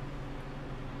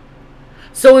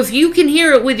 So if you can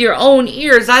hear it with your own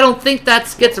ears, I don't think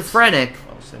that's schizophrenic.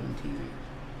 17 years.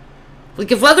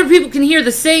 Like, if other people can hear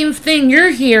the same thing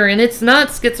you're hearing, it's not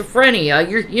schizophrenia.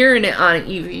 You're hearing it on an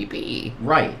EVP.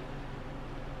 Right.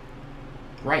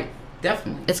 Right.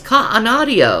 Definitely. It's caught on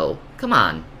audio. Come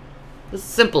on. This is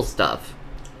simple stuff.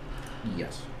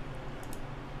 Yes.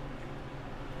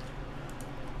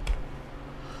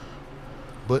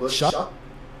 But shop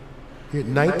here,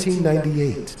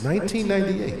 1998.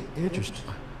 1998.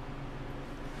 Interesting.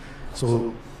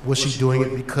 So was she doing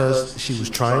it because she was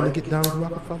trying to get down with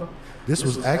Rockefeller? This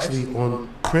was actually on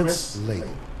Prince's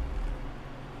label.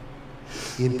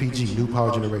 NPG, New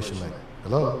Power Generation label.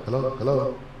 Hello, hello,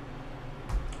 hello.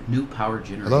 New Power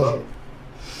Generation. Hello.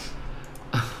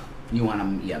 You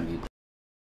want to, yeah, mute.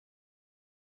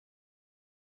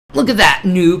 Look at that.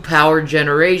 New Power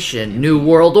Generation. New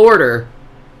World Order.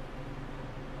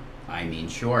 I mean,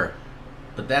 sure.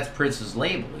 But that's Prince's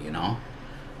label, you know?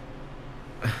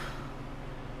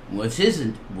 Which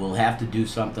isn't, we'll have to do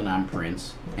something on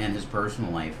Prince and his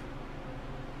personal life.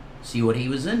 See what he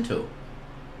was into.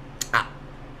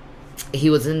 He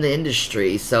was in the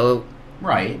industry, so...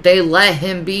 Right. They let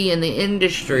him be in the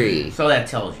industry. So that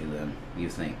tells you then, you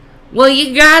think. Well,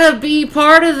 you gotta be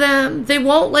part of them. They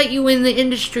won't let you in the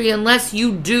industry unless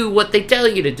you do what they tell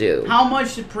you to do. How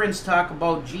much did Prince talk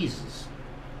about Jesus?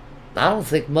 I don't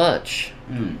think much.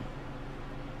 Hmm.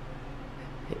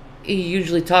 He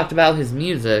usually talked about his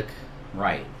music.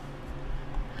 Right.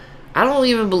 I don't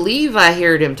even believe I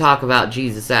heard him talk about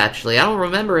Jesus, actually. I don't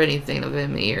remember anything of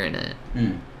him hearing it.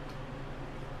 Hmm.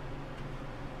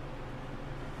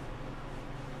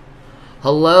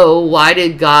 Hello, why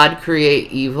did God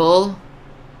create evil?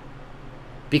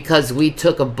 Because we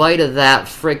took a bite of that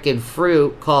frickin'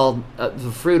 fruit called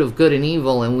the fruit of good and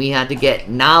evil, and we had to get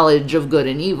knowledge of good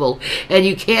and evil. And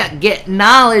you can't get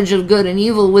knowledge of good and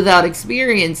evil without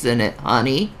experiencing it,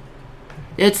 honey.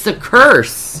 It's the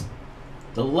curse.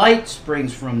 The light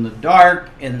springs from the dark,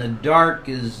 and the dark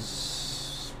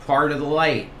is part of the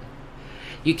light.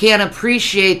 You can't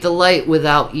appreciate the light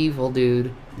without evil,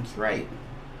 dude. That's right.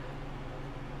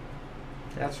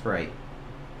 That's right.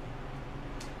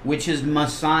 Which is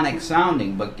Masonic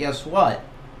sounding, but guess what?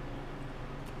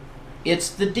 It's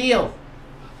the deal.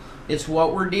 It's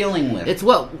what we're dealing with. It's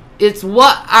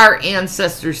what our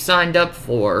ancestors signed up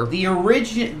for. The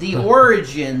origin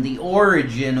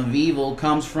of evil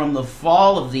comes from the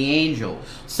fall of the angels.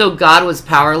 So God was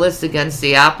powerless against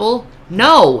the apple?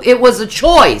 No, it was a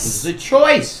choice. It was a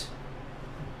choice.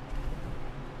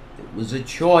 It was a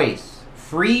choice.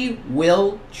 Free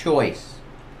will choice.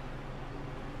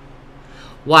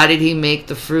 Why did he make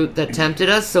the fruit that tempted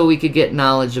us? So we could get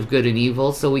knowledge of good and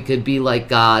evil, so we could be like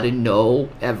God and know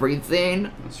everything.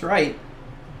 That's right.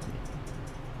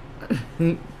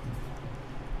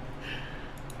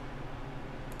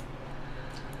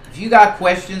 If you got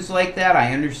questions like that,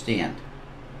 I understand.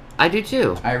 I do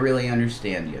too. I really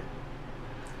understand you.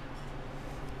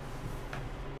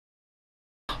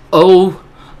 Oh.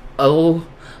 Who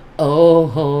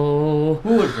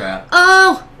was that?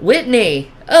 Oh,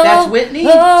 Whitney. Oh, that's Whitney?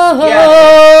 Oh,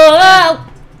 yeah.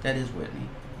 That is Whitney.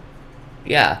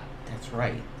 Yeah. That's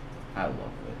right. I love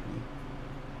Whitney.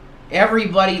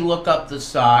 Everybody look up the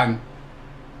song,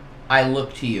 I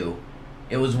Look to You.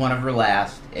 It was one of her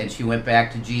last, and she went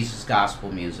back to Jesus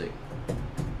gospel music.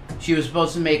 She was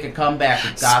supposed to make a comeback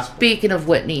with gospel. Speaking of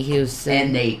Whitney Houston.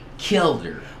 And they killed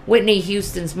her. Whitney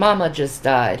Houston's mama just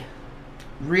died.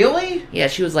 Really? Yeah,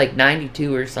 she was like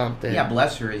 92 or something. Yeah,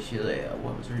 bless her.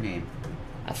 What was her name?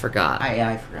 I forgot.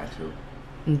 I forgot too.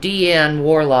 Deanne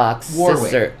Warwick's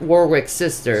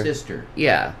sister. Sister.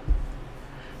 Yeah.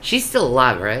 She's still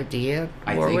alive, right, Deanne?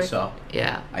 I think so.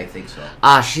 Yeah. I think so.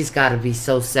 She's got to be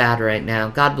so sad right now.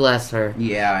 God bless her.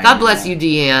 Yeah. God bless you,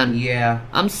 Deanne. Yeah.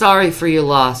 I'm sorry for your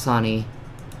loss, honey.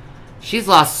 She's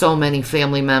lost so many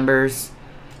family members.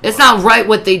 It's not right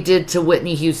what they did to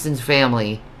Whitney Houston's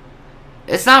family.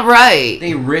 It's not right.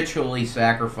 They ritually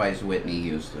sacrificed Whitney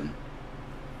Houston.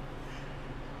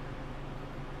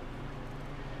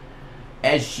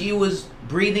 As she was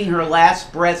breathing her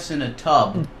last breaths in a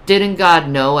tub. Didn't God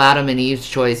know Adam and Eve's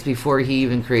choice before he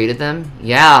even created them?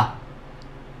 Yeah.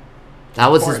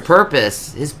 That was his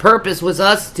purpose. His purpose was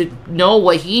us to know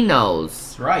what he knows.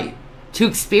 That's right. To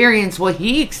experience what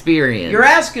he experienced. You're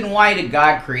asking why did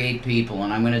God create people,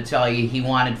 and I'm going to tell you he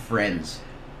wanted friends.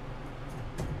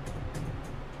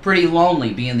 Pretty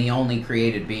lonely being the only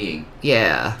created being.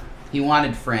 Yeah. He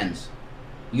wanted friends.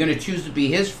 You going to choose to be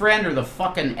his friend or the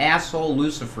fucking asshole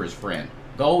Lucifer's friend?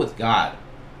 Go with God.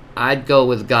 I'd go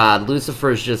with God.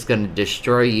 Lucifer's just going to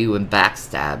destroy you and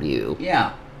backstab you.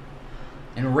 Yeah.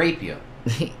 And rape you.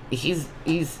 He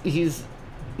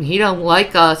don't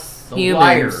like us the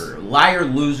humans. Liar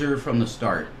loser from the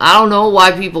start. I don't know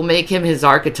why people make him his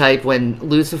archetype when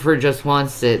Lucifer just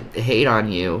wants to hate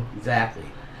on you. Exactly.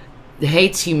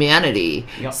 Hates humanity.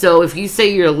 Yep. So if you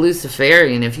say you're a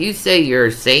Luciferian, if you say you're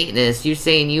a Satanist, you're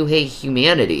saying you hate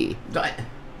humanity.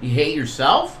 You hate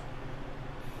yourself?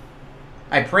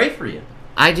 I pray for you.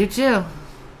 I do too. You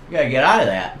gotta get out of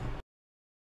that.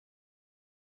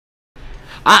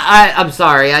 I'm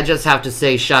sorry, I just have to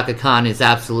say Shaka Khan is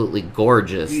absolutely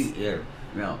gorgeous. Yeah.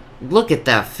 No. Look at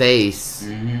that face.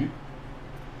 Mm-hmm.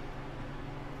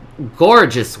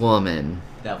 Gorgeous woman.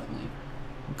 Definitely.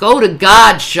 Go to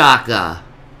God, Shaka.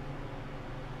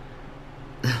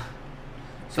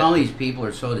 Some of these people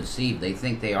are so deceived. They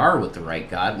think they are with the right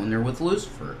God when they're with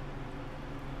Lucifer.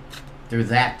 They're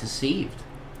that deceived.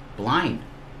 Blind.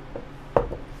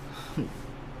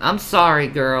 I'm sorry,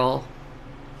 girl.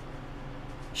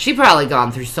 She probably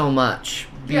gone through so much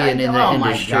being in the industry. Oh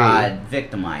my God,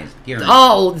 victimized.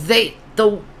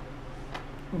 The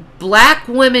black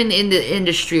women in the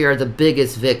industry are the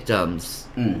biggest victims.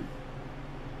 Mm.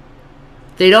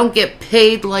 They don't get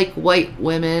paid like white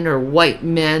women or white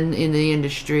men in the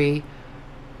industry.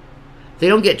 They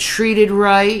don't get treated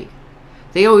right.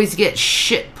 They always get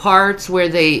shit parts where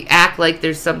they act like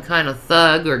there's some kind of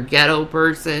thug or ghetto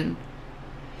person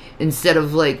instead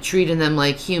of like treating them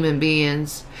like human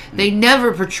beings. They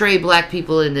never portray black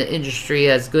people in the industry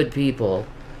as good people.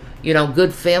 You know,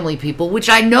 good family people, which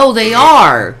I know they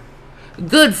are.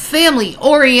 Good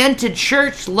family-oriented,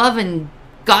 church-loving,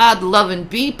 God-loving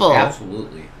people.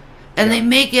 Absolutely. And they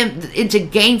make them into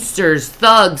gangsters,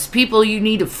 thugs, people you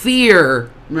need to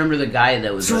fear. Remember the guy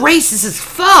that was... It's racist as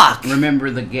fuck! Remember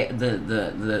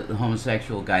the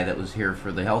homosexual guy that was here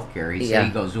for the healthcare? He said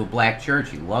he goes to a black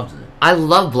church. He loves it. I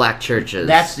love black churches.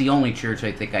 That's the only church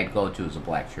I think I'd go to is a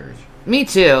black church. Me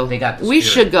too. They got the We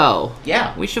spirit. should go.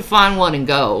 Yeah. We should find one and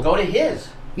go. Go to his.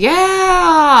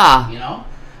 Yeah! You know?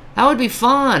 That would be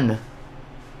fun.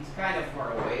 He's kind of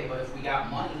far away, but if we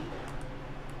got money,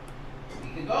 we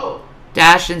could go.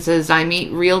 Dashin says, I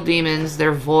meet real demons.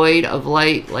 They're void of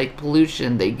light like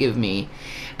pollution they give me.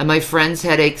 And my friends'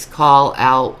 headaches call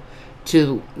out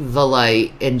to the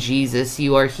light. And Jesus,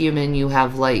 you are human. You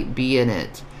have light. Be in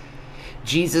it.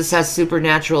 Jesus has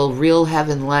supernatural, real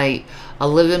heaven light. A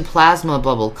living plasma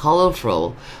bubble,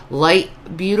 colorful. Light,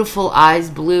 beautiful eyes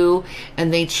blue.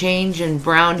 And they change in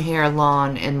brown hair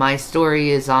lawn. And my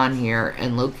story is on here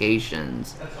and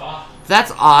locations. That's awesome.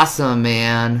 That's awesome,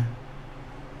 man.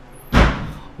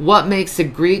 What makes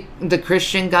the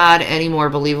Christian God any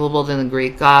more believable than the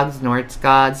Greek gods, Norse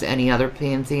gods, any other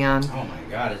pantheon? Oh my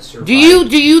God, it's survived. Do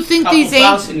you think these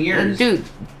years. Dude,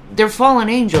 they're fallen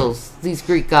angels, these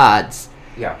Greek gods.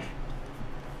 Yeah.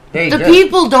 The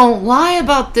people don't lie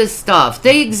about this stuff.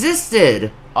 They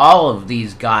existed. All of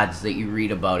these gods that you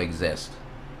read about exist.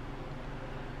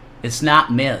 It's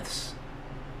not myths.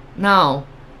 No.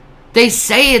 They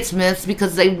say it's myths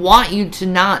because they want you to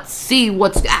not see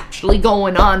what's actually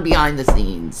going on behind the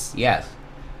scenes. Yes.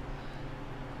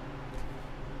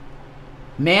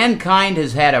 Mankind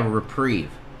has had a reprieve.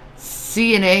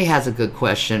 CNA has a good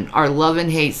question. Are love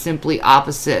and hate simply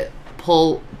opposite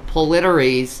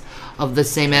polarities of the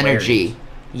same energy?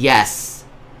 Yes.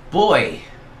 Boy,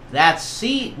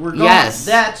 we're going. Yes.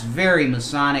 That's very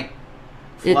Masonic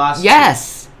philosophy.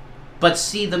 Yes. But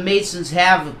see, the Masons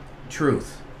have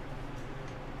truth.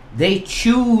 They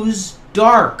choose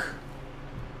dark.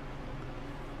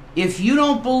 If you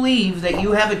don't believe that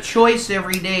you have a choice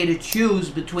every day to choose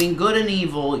between good and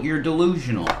evil, you're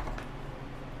delusional.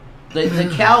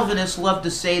 The Calvinists love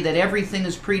to say that everything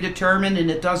is predetermined and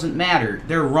it doesn't matter.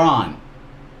 They're wrong.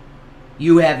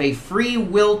 You have a free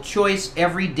will choice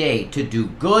every day to do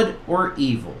good or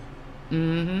evil.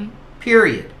 Mm-hmm.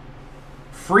 Period.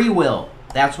 Free will.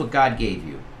 That's what God gave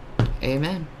you.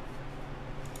 Amen.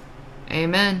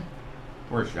 Amen.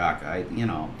 Poor Shaka.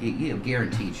 You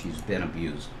guarantee she's been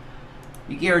abused.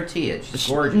 You guarantee it. She's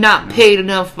gorgeous. Not paid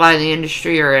enough by the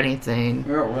industry or anything.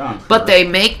 But they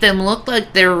make them look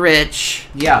like they're rich.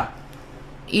 Yeah.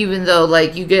 Even though,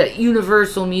 like, you get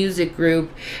Universal Music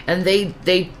Group, and they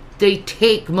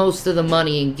take most of the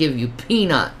money and give you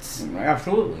peanuts.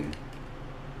 Absolutely.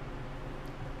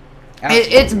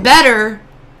 It's better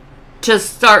to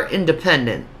start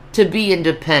independent, to be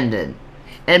independent,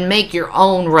 and make your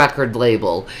own record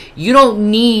label. You don't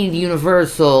need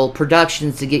Universal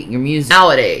Productions to get your music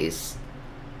nowadays.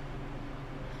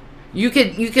 You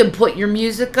can put your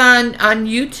music on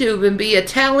YouTube and be a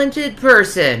talented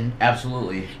person.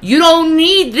 Absolutely. You don't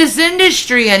need this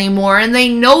industry anymore, and they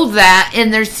know that,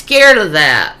 and they're scared of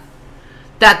that.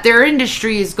 That their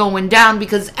industry is going down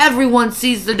because everyone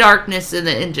sees the darkness in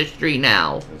the industry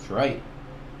now. That's right.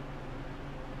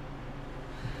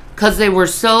 Because they were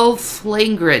so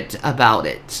flagrant about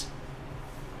it.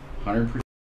 100%.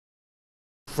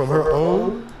 From her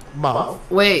own mouth.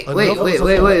 Wait.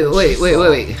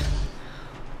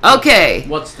 Okay.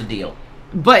 What's the deal?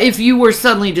 But if you were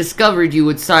suddenly discovered, you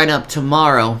would sign up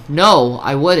tomorrow. No,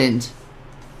 I wouldn't.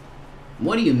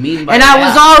 What do you mean by that? And I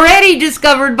was already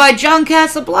discovered by John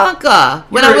Casablanca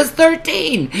when I was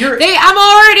 13. I've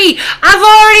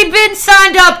already been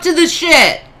signed up to the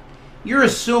shit. You're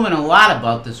assuming a lot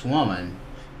about this woman.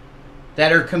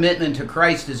 That her commitment to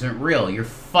Christ isn't real. You're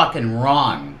fucking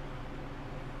wrong.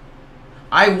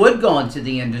 I would go into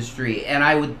the industry and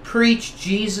I would preach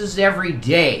Jesus every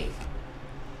day.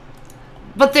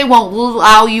 But they won't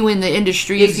allow you in the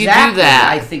industry if you do that.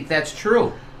 I think that's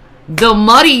true. They'll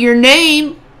muddy your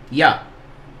name. Yeah.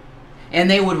 And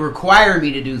they would require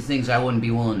me to do things I wouldn't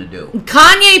be willing to do.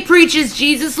 Kanye preaches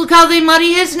Jesus. Look how they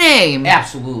muddy his name.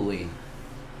 Absolutely.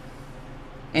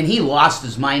 And he lost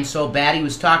his mind so bad he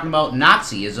was talking about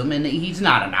Nazism, and he's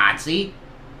not a Nazi.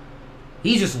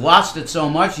 He just lost it so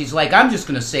much, he's like, I'm just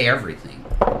going to say everything.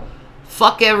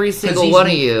 Fuck every single one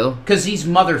of you. Because these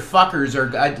motherfuckers are,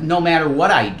 no matter what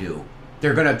I do,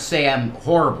 they're going to say I'm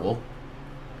horrible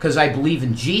because I believe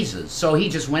in Jesus. So he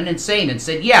just went insane and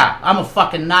said, yeah, I'm a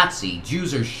fucking Nazi.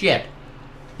 Jews are shit.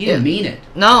 He didn't mean it.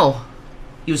 No.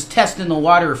 He was testing the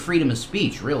water of freedom of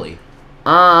speech, really.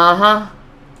 Uh-huh.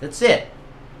 That's it.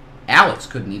 Alex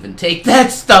couldn't even take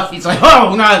that stuff. He's like,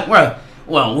 oh, not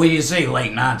well, when you say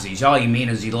like Nazis, all you mean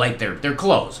is you like their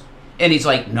clothes. And he's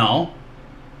like, no.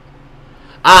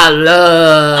 I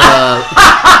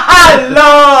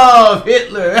love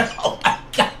Hitler. Oh my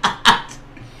God.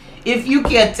 If you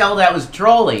can't tell that was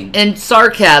trolling. And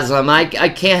sarcasm. I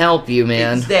can't help you,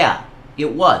 man. It's that.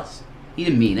 It was. He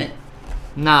didn't mean it.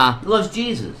 Nah. He loves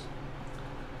Jesus.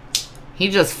 He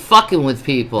just fucking with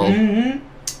people. Mm-hmm.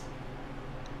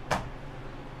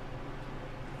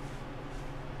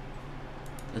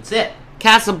 That's it.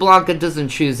 Casablanca doesn't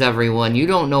choose everyone. You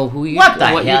don't know who what you're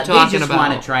talking about. They just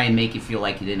want to try and make you feel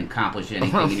like you didn't accomplish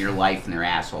anything in your life, and they're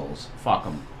assholes. Fuck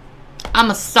them. I'm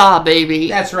a star, baby.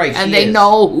 That's right. And they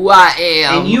know who I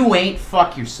am. And you ain't.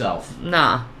 Fuck yourself.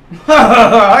 Nah.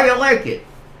 I like it.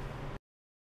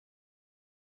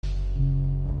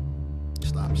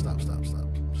 Stop.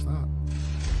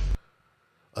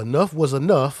 Enough was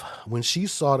enough when she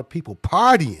saw the people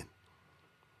partying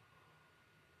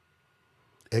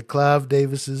at Clive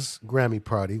Davis's Grammy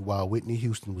party while Whitney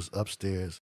Houston was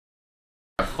upstairs.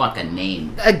 A fucking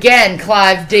name. Again,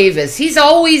 Clive Davis. He's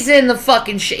always in the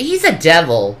fucking shit. He's a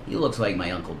devil. He looks like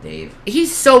my Uncle Dave.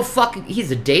 He's so fucking...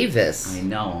 He's a Davis. I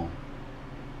know.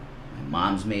 My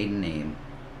mom's maiden name.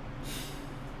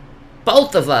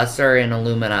 Both of us are in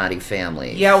Illuminati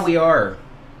family. Yeah, we are.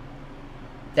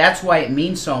 That's why it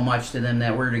means so much to them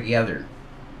that we're together.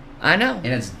 I know. And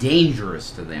it's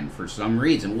dangerous to them for some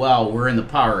reason. Well, we're in the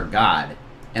power of God,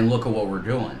 and look at what we're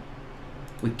doing.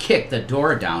 We kick the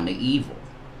door down to evil.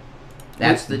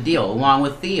 That's the deal, along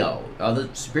with Theo, other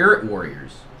spirit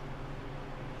warriors.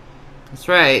 That's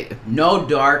right. No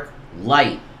dark,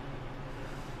 light.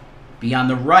 Be on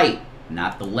the right,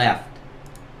 not the left.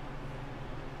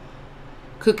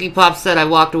 Cookie Pop said, I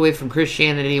walked away from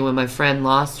Christianity when my friend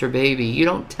lost her baby. You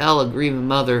don't tell a grieving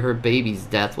mother her baby's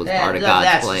death was part of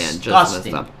God's plan.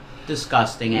 Disgusting. Just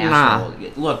disgusting asshole.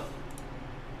 Look,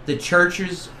 the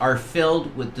churches are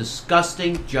filled with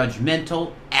disgusting,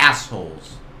 judgmental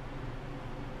assholes.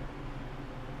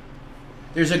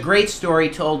 There's a great story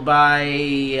told by,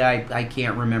 I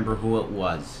can't remember who it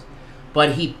was,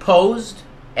 but he posed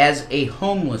as a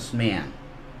homeless man.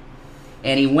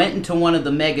 And he went into one of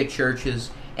the mega churches,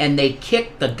 and they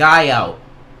kicked the guy out.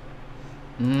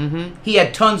 Mm-hmm. He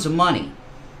had tons of money,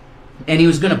 and he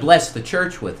was going to bless the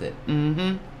church with it.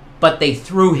 Mm-hmm. But they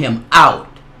threw him out.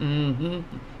 Mm-hmm.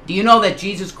 Do you know that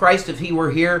Jesus Christ, if he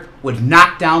were here, would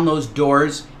knock down those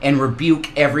doors and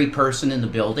rebuke every person in the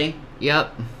building?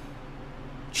 Yep.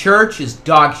 Church is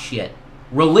dog shit.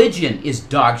 Religion is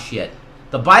dog shit.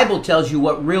 The Bible tells you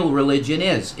what real religion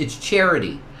is. It's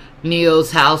charity.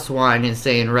 Neo's house wine is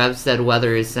saying Rev said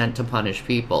weather is sent to punish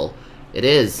people. It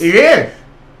is. It is.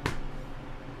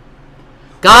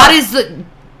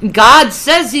 God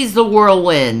says he's the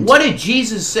whirlwind. What did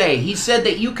Jesus say? He said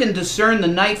that you can discern the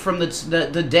night from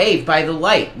the day by the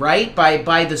light, right?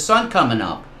 By the sun coming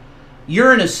up.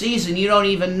 You're in a season you don't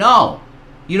even know.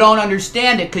 You don't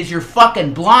understand it because you're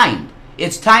fucking blind.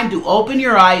 It's time to open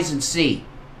your eyes and see.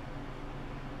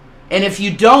 And if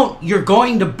you don't, you're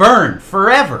going to burn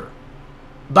forever.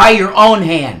 By your own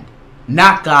hand,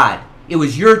 not God. It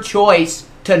was your choice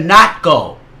to not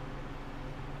go.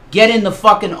 Get in the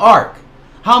fucking ark.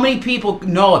 How many people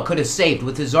Noah could have saved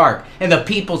with his ark? And the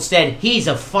people said, he's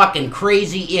a fucking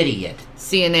crazy idiot.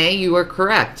 CNA, you are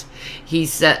correct. He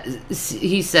said,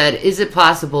 is it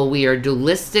possible we are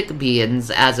dualistic beings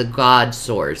as a God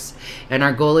source, and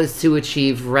our goal is to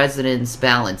achieve resonance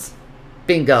balance?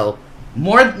 Bingo.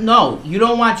 No, you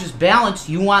don't want just balance,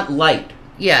 you want light.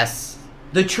 Yes.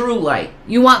 The true light.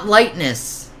 You want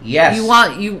lightness. Yes. You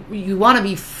want to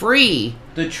be free.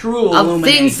 The true of illumination.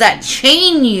 Things that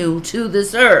chain you to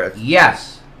this earth.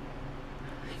 Yes.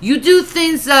 You do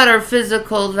things that are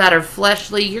physical, that are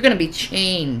fleshly, you're going to be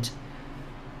chained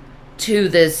to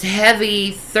this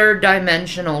heavy third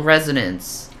dimensional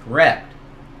resonance. Correct.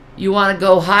 You want to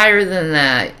go higher than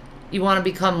that. You want to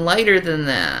become lighter than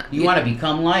that. You want to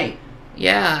become light.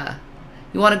 Yeah.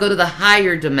 You want to go to the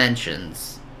higher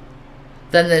dimensions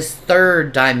than this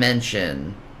third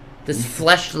dimension. This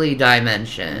fleshly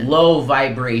dimension. Low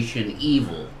vibration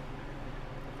evil.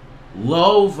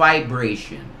 Low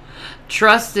vibration.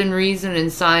 Trust in reason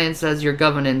and science as your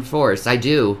governing force. I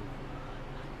do.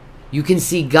 You can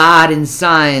see God in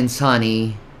science,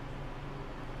 honey.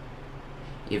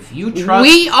 If you trust...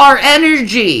 We are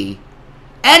energy.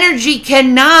 Energy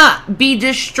cannot be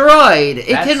destroyed. It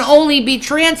can only be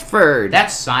transferred.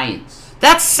 That's science.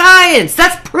 That's science.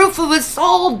 That's proof of a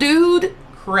soul, dude.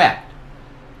 Correct.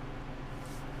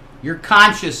 Your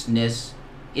consciousness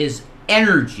is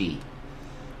energy.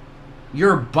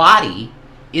 Your body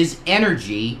is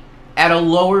energy at a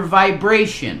lower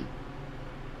vibration.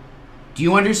 Do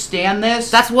you understand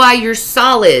this? That's why you're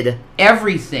solid.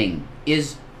 Everything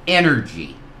is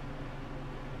energy.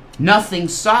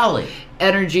 Nothing's solid.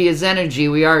 Energy is energy.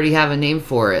 We already have a name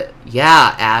for it.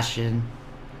 Yeah, Ashen.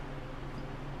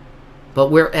 But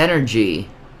we're energy.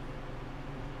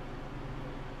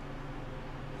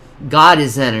 God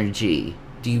is energy.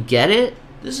 Do you get it?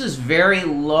 This is very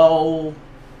low.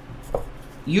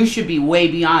 You should be way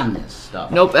beyond this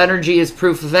stuff. Nope, energy is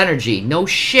proof of energy. No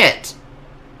shit.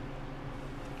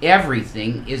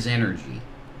 Everything is energy.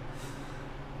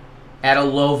 At a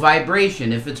low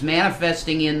vibration. If it's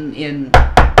manifesting in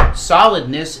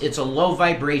solidness, it's a low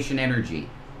vibration energy.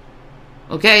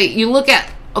 Okay, look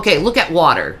at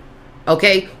water.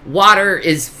 Okay, water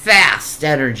is fast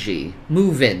energy,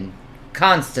 moving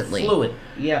constantly. Fluid,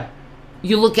 yeah.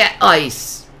 You look at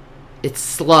ice, it's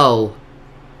slow.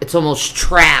 It's almost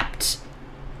trapped,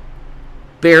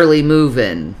 barely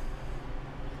moving.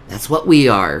 That's what we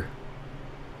are.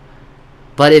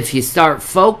 But if you start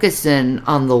focusing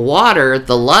on the water,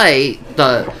 the light,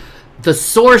 the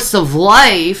source of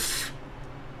life,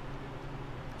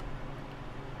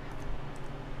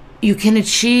 you can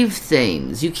achieve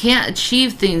things. You can't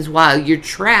achieve things while you're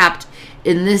trapped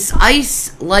in this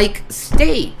ice-like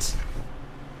state.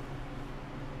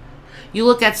 You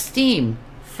look at steam.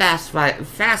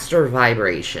 faster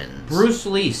vibrations. Bruce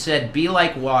Lee said, "Be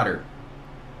like water."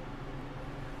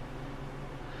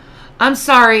 I'm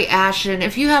sorry, Ashen.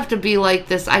 If you have to be like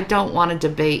this, I don't want to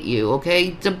debate you,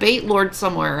 okay? Debate Lord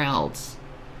somewhere else.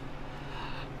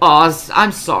 Oh,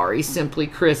 I'm sorry, Simply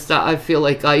Krista. I feel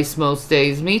like ice most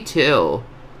days. Me too.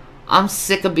 I'm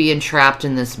sick of being trapped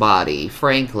in this body,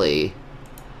 frankly.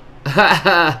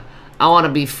 I want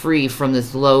to be free from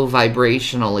this low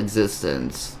vibrational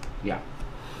existence. Yeah.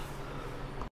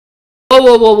 Whoa,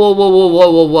 whoa, whoa, whoa, whoa, whoa,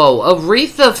 whoa, whoa, whoa.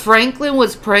 Aretha Franklin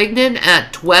was pregnant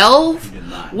at 12? She did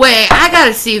not. Wait, I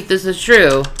gotta see if this is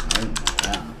true.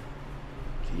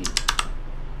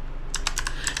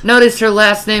 Notice her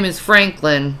last name is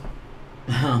Franklin.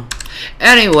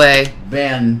 Anyway.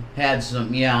 Ben had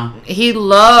some, yeah. He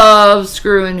loves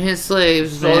screwing his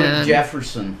slaves, so man. did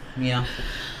Jefferson, yeah.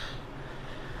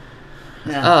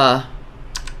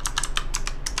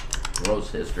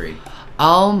 Gross history.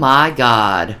 Oh my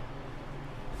God.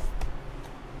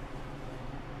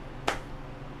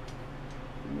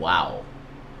 Wow.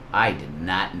 I did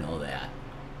not know that.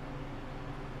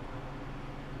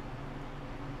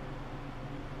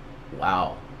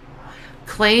 Wow.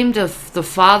 Claimed the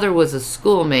father was a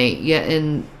schoolmate, yet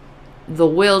in the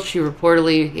will she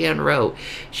reportedly handwrote,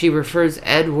 she refers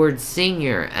Edward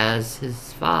Sr. as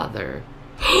his father.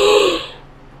 Oh,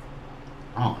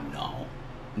 no.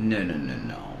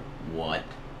 No. What?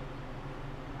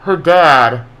 Her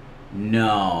dad.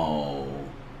 No,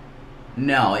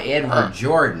 Edward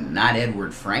Jordan, not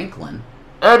Edward Franklin.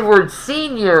 Edward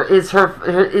Sr. is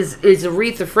is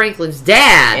Aretha Franklin's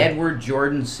dad. Edward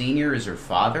Jordan Sr. is her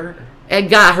father? And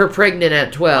got her pregnant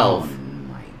at 12. Oh,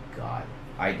 my God.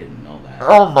 I didn't know that.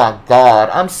 Oh, my God.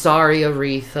 I'm sorry,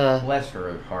 Aretha. Bless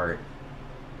her heart.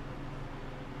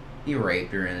 He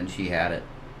raped her and then she had it.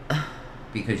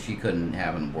 Because she couldn't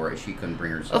have an abortion. She couldn't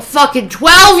bring herself. A fucking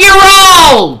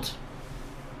 12-year-old!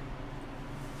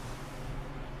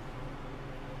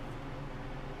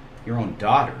 Your own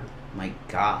daughter. My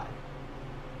God.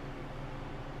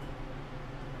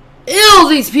 Ew,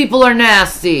 these people are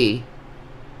nasty.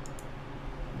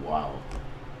 Wow.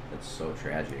 That's so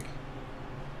tragic.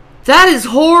 That is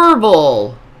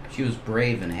horrible. She was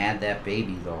brave and had that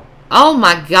baby, though. Oh,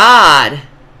 my God.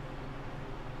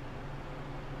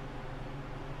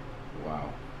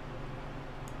 Wow.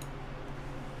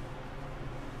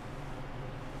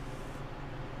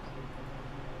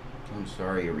 I'm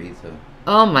sorry, Aretha.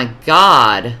 Oh, my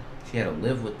God. She had to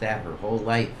live with that her whole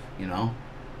life, you know?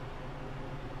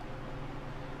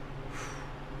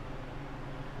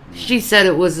 She said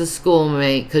it was a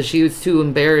schoolmate because she was too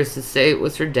embarrassed to say it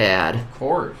was her dad. Of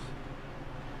course.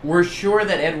 We're sure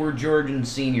that Edward Jordan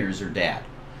Sr. is her dad.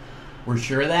 We're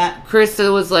sure of that?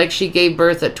 Krista was like she gave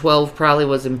birth at 12, probably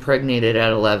was impregnated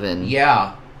at 11.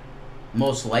 Yeah.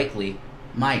 Most likely.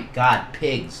 My God,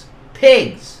 pigs.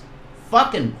 Pigs!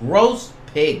 Fucking gross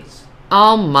pigs.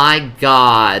 Oh my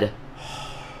God.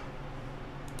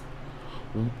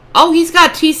 Oh, he's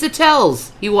got Tisa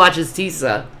Tells. He watches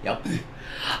Tisa. Yep.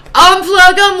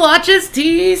 Unplug and watches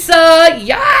Tisa.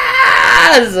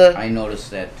 Yes! I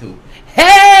noticed that too.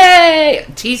 Hey!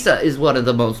 Tisa is one of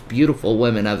the most beautiful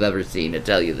women I've ever seen, to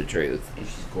tell you the truth. And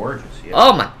she's gorgeous, yeah.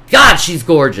 Oh my God, she's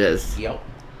gorgeous. Yep.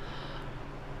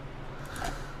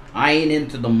 I ain't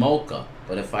into the mocha,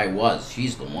 but if I was,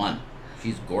 she's the one.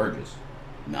 She's gorgeous.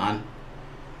 Man.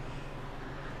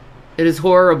 It is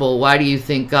horrible. Why do you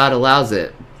think God allows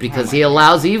it? Because he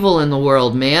allows evil in the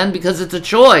world, man. Because it's a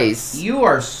choice. You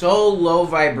are so low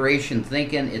vibration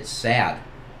thinking it's sad.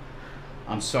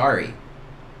 I'm sorry.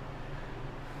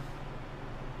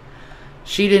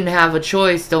 She didn't have a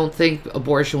choice. Don't think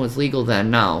abortion was legal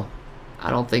then. No. I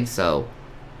don't think so.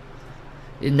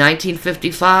 In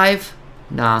 1955?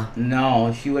 Nah.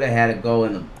 No, she would have had to go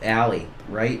in the alley,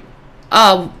 right?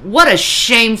 Oh, what a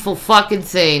shameful fucking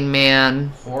thing, man.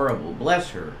 Horrible. Bless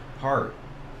her heart,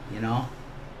 you know?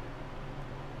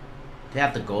 To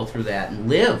have to go through that and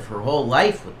live her whole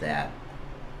life with that.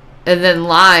 And then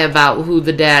lie about who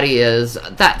the daddy is.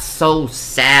 That's so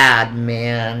sad,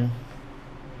 man.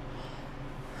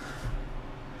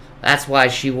 That's why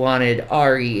she wanted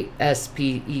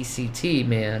RESPECT,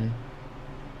 man.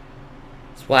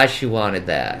 That's why she wanted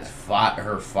that.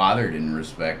 Her father didn't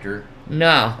respect her.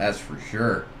 No. That's for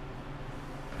sure.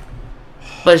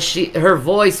 But her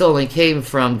voice only came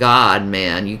from God,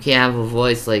 man. You can't have a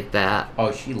voice like that.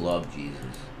 Oh, she loved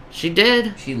Jesus. She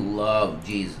did? She loved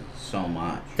Jesus so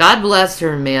much. God bless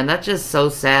her, man. That's just so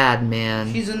sad,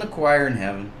 man. She's in the choir in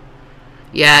heaven.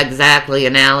 Yeah, exactly.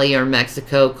 An alley or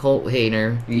Mexico cult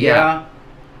hater. Yeah.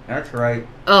 That's right.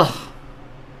 Ugh.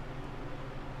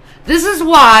 This is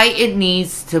why it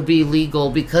needs to be legal,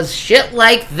 because shit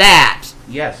like that.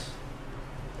 Yes.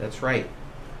 That's right.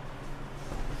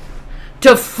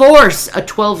 To force a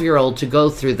 12-year-old to go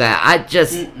through that, I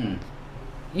just...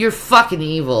 You're fucking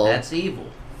evil. That's evil.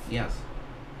 Yes.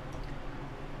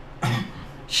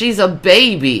 She's a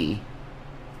baby.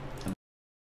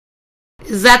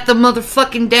 Is that the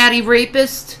motherfucking daddy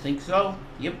rapist? Think so?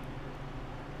 Yep.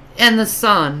 And the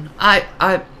son.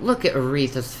 I look at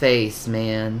Aretha's face,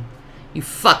 man. You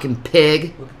fucking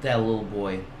pig. Look at that little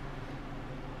boy.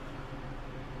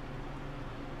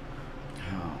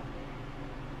 Oh.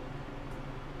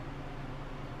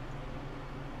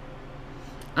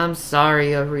 I'm sorry,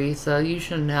 Aretha. You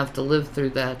shouldn't have to live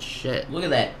through that shit. Look at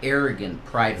that arrogant,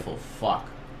 prideful fuck.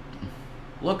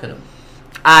 Look at him.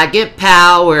 I get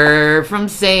power from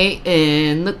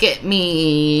Satan. Look at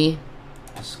me.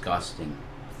 Disgusting.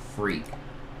 Freak.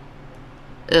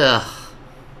 Ugh.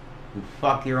 You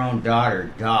fuck your own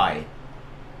daughter. Die.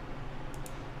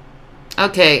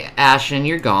 Okay, Ashen,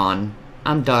 you're gone.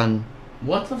 I'm done.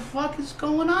 What the fuck is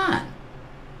going on?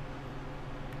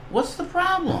 What's the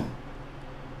problem?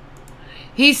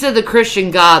 He said the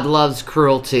Christian God loves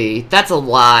cruelty. That's a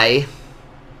lie.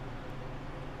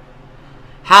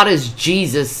 How does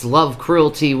Jesus love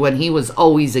cruelty when he was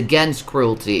always against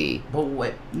cruelty? But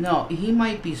what? No, he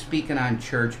might be speaking on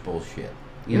church bullshit.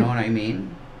 You know what I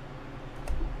mean?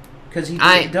 Because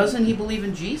doesn't he believe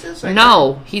in Jesus?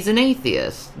 No, he's an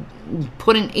atheist.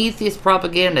 Put in atheist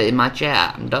propaganda in my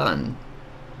chat. I'm done.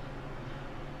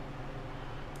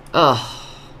 Ugh.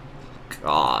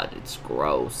 God, it's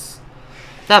gross.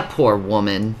 That poor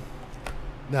woman.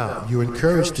 Now, you're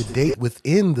encouraged to date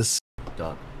within the...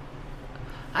 Doug.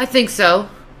 I think so.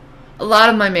 A lot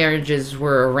of my marriages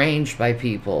were arranged by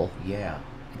people. Yeah.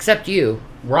 Except you.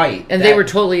 Right. And they were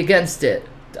totally against it.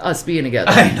 Us being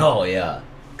together. I know, yeah.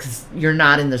 Because you're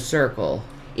not in the circle.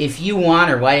 If you want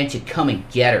her, why don't you come and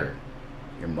get her?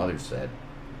 Your mother said.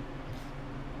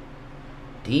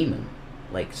 Demon.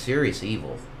 Like serious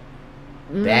evil.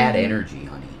 Bad energy,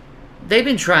 honey. They've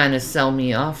been trying to sell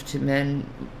me off to men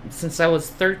since I was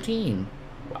 13.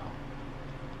 Wow.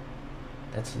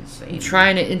 That's insane.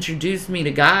 Trying to introduce me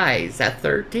to guys at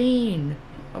 13.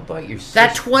 How about your sister?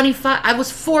 That 25... I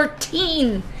was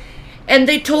 14. And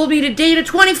they told me to date a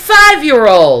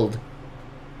 25-year-old.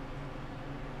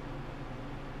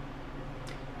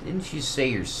 Didn't you say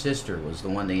your sister was the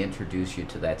one that introduced you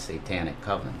to that satanic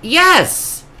coven?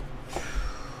 Yes.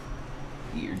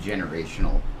 Your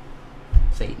generational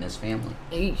Satanist family.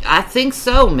 I think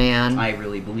so, man. I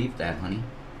really believe that, honey.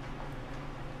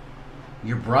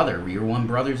 Your one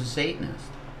brother's a Satanist.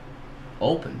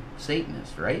 Open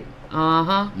Satanist, right?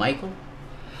 Uh-huh. Michael?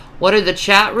 What are the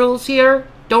chat rules here?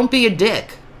 Don't be a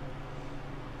dick.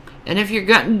 And if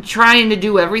you're trying to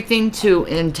do everything to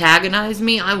antagonize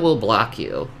me, I will block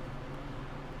you.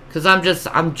 Because I'm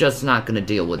just not going to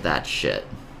deal with that shit.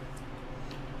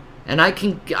 And I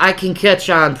can catch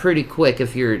on pretty quick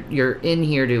if you're in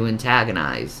here to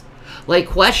antagonize. Like,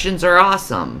 questions are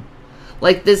awesome.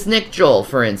 Like this Nick Joel,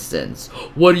 for instance.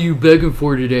 What are you begging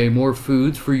for today? More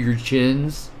foods for your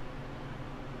chins?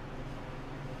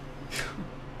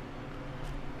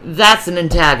 That's an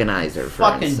antagonizer, for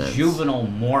instance. Fucking juvenile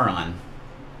moron.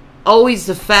 Always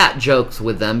the fat jokes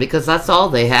with them because that's all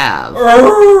they have.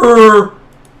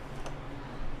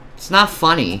 It's not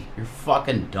funny. You're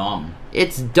fucking dumb.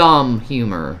 It's dumb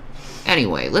humor.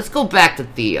 Anyway, let's go back to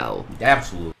Theo.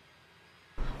 Absolutely.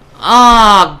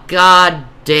 Oh, god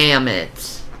damn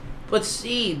it. But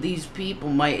see, these people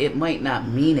might not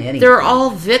mean anything. They're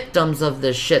all victims of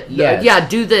this shit. Yes. Yeah,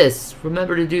 do this.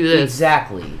 Remember to do this.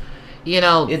 Exactly. You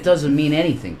know. It doesn't mean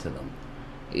anything to them.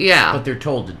 Yeah. But they're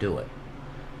told to do it.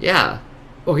 Yeah.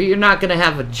 Or you're not going to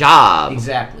have a job.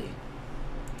 Exactly.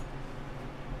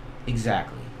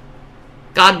 Exactly.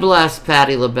 God bless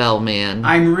Patti LaBelle, man.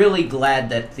 I'm really glad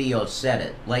that Theo said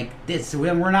it. Like, this,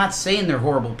 we're not saying they're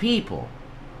horrible people.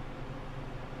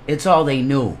 It's all they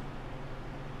knew.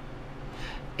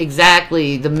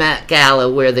 Exactly. The Met Gala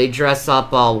where they dress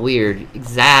up all weird.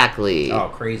 Exactly. Oh,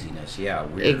 craziness. Yeah,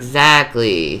 weird.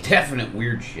 Exactly. Definite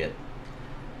weird shit.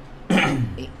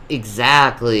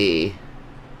 Exactly.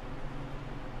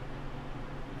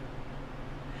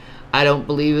 I don't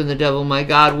believe in the devil. My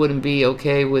God wouldn't be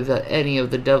okay with any of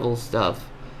the devil stuff.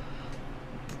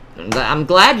 I'm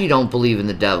glad you don't believe in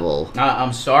the devil.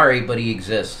 I'm sorry, but he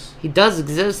exists. He does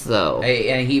exist, though.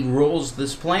 And he rules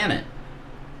this planet.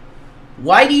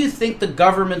 Why do you think the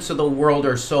governments of the world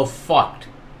are so fucked?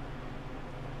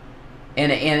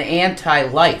 And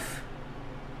anti-life?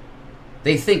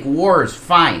 They think war is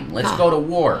fine. Let's go to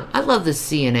war. I love the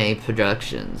CNA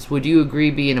productions. Would you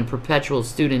agree being a perpetual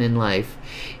student in life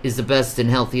is the best and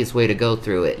healthiest way to go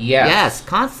through it? Yes. Yes,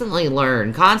 constantly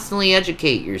learn, constantly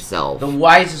educate yourself. The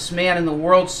wisest man in the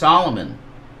world, Solomon,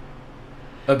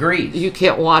 agrees. You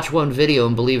can't watch one video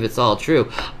and believe it's all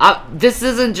true. This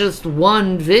isn't just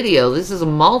one video. This is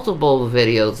multiple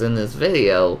videos in this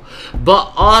video.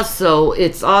 But also,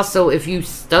 it's also, if you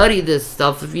study this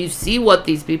stuff, if you see what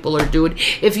these people are doing,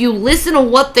 if you listen to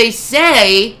what they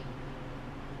say...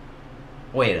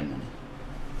 Wait a minute.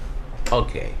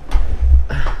 Okay.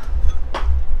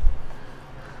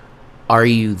 Are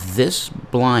you this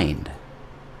blind,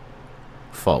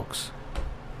 folks?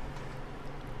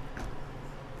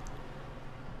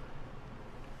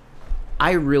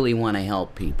 I really want to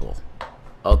help people,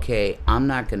 okay? I'm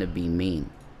not going to be mean.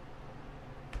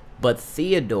 But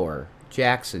Theodore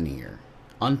Jackson here,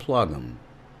 unplug him,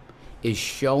 is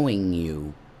showing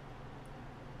you,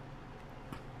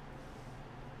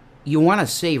 you want to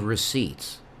save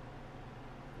receipts.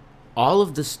 All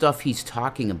of the stuff he's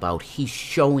talking about, he's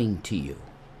showing to you.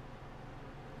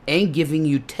 And giving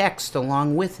you text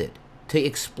along with it to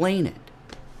explain it.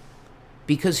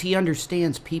 Because he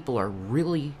understands people are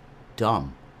really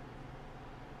dumb.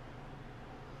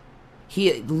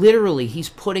 He's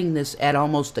putting this at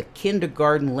almost a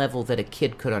kindergarten level that a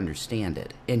kid could understand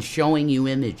it, and showing you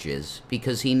images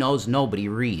because he knows nobody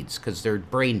reads because they're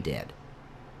brain dead.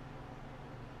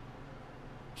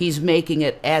 He's making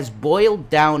it as boiled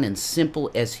down and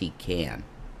simple as he can.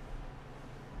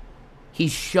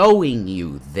 He's showing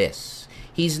you this.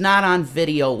 He's not on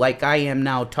video like I am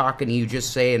now talking to you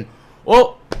just saying,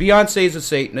 oh, Beyonce's a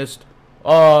Satanist.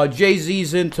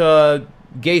 Jay-Z's into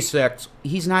gay sex.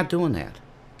 He's not doing that.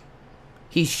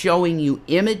 He's showing you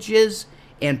images,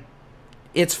 and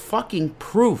it's fucking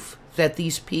proof that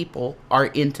these people are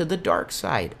into the dark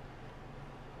side.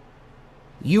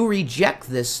 You reject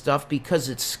this stuff because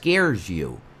it scares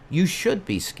you. You should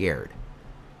be scared.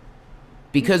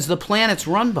 Because the planet's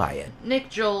run by it. Nick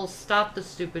Joel, stop the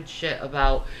stupid shit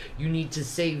about you need to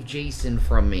save Jason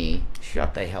from me.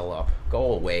 Shut the hell up.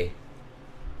 Go away.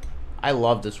 I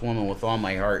love this woman with all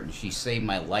my heart, and she saved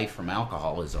my life from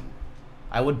alcoholism.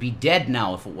 I would be dead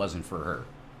now if it wasn't for her.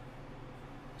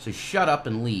 So shut up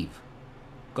and leave.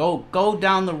 Go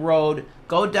down the road.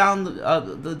 Go down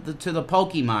to the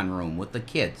Pokemon room with the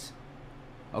kids.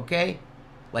 Okay?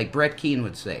 Like Brett Keane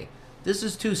would say. This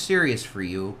is too serious for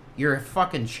you. You're a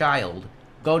fucking child.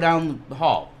 Go down the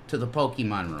hall to the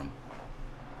Pokemon room.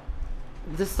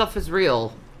 This stuff is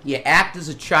real. You act as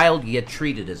a child, you get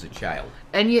treated as a child.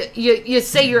 And you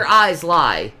say your eyes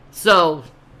lie. So...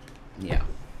 Yeah.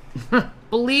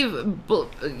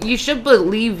 You should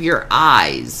believe your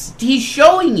eyes. He's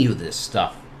showing you this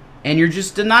stuff. And you're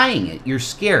just denying it. You're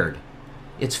scared.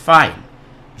 It's fine.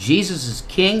 Jesus is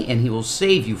king, and he will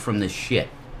save you from this shit.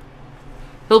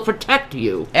 He'll protect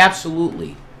you.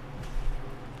 Absolutely.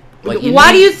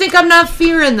 Why do you think I'm not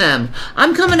fearing them?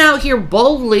 I'm coming out here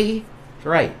boldly.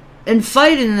 Right. And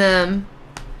fighting them.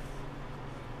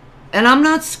 And I'm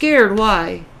not scared.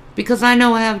 Why? Because I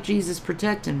know I have Jesus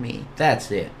protecting me.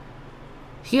 That's it.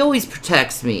 He always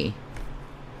protects me.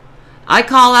 I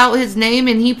call out his name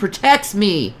and he protects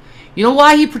me. You know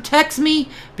why he protects me?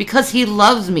 Because he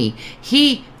loves me.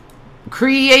 He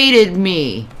created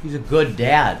me. He's a good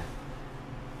dad.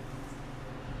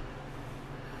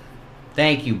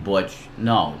 Thank you, Butch.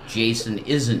 No, Jason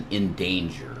isn't in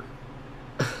danger.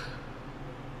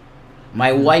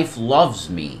 My wife loves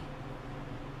me.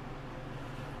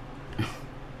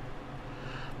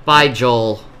 Bye,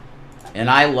 Joel. And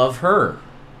I love her.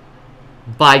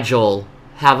 Bye, Joel.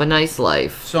 Have a nice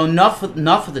life. So enough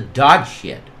of the dog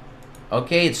shit.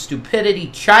 Okay, it's stupidity,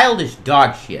 childish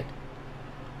dog shit.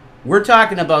 We're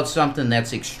talking about something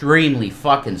that's extremely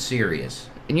fucking serious.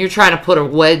 And you're trying to put a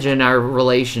wedge in our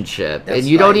relationship. That's and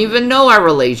you don't even know our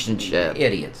relationship.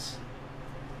 Idiots.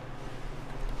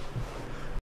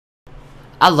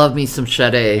 I love me some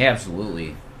Shanny.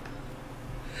 Absolutely.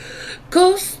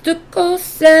 Coast to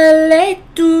coast, LA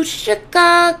to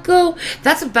Chicago.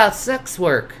 That's about sex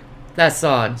work, that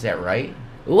song. Is that right?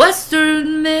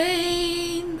 Western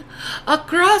Maine,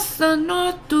 across the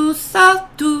north to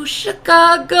south to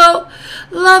Chicago.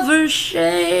 Lover's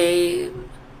shame.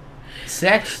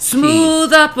 Sex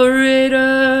Smooth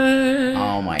operator.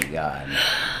 Oh my god.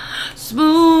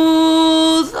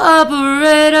 Smooth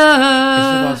operator.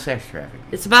 It's about sex trafficking.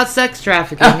 It's about sex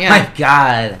trafficking, Oh yeah. my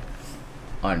god.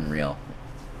 Unreal.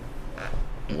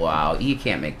 Wow, you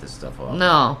can't make this stuff up.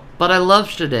 No, but I love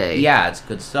Shanny. Yeah, it's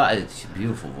good stuff. It's a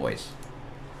beautiful voice.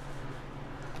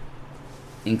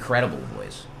 Incredible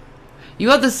voice. You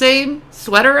have the same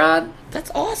sweater on? That's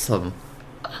awesome.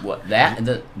 What, that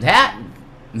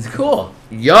it's cool.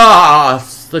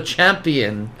 Yes, the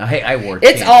champion. I wore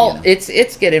champion.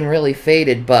 It's getting really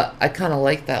faded, but I kind of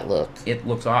like that look. It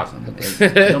looks awesome.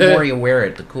 The more you wear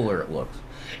it, the cooler it looks.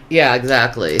 Yeah,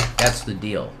 exactly. That's the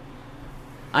deal.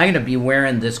 I'm going to be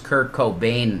wearing this Kurt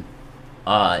Cobain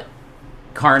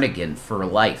cardigan for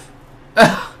life.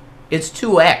 It's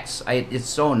 2X. It's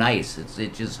so nice.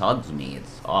 It just hugs me.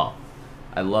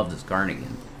 I love this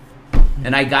cardigan.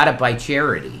 And I got it by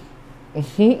charity.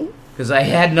 Because I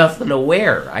had nothing to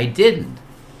wear. I didn't.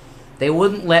 They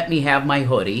wouldn't let me have my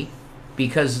hoodie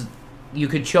because you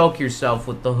could choke yourself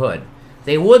with the hood.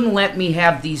 They wouldn't let me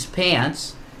have these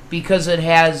pants because it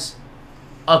has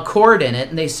a cord in it,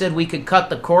 and they said we could cut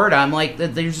the cord. I'm like, they're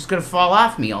just going to fall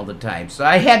off me all the time. So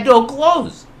I had no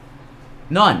clothes.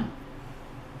 None.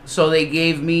 So they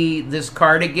gave me this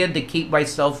cardigan to keep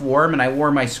myself warm, and I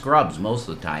wore my scrubs most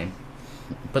of the time.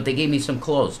 But they gave me some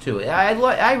clothes, too.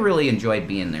 I really enjoyed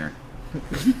being there.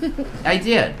 I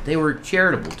did. They were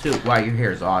charitable, too. Wow, your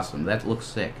hair is awesome. That looks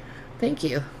sick. Thank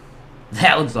you.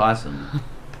 That looks awesome.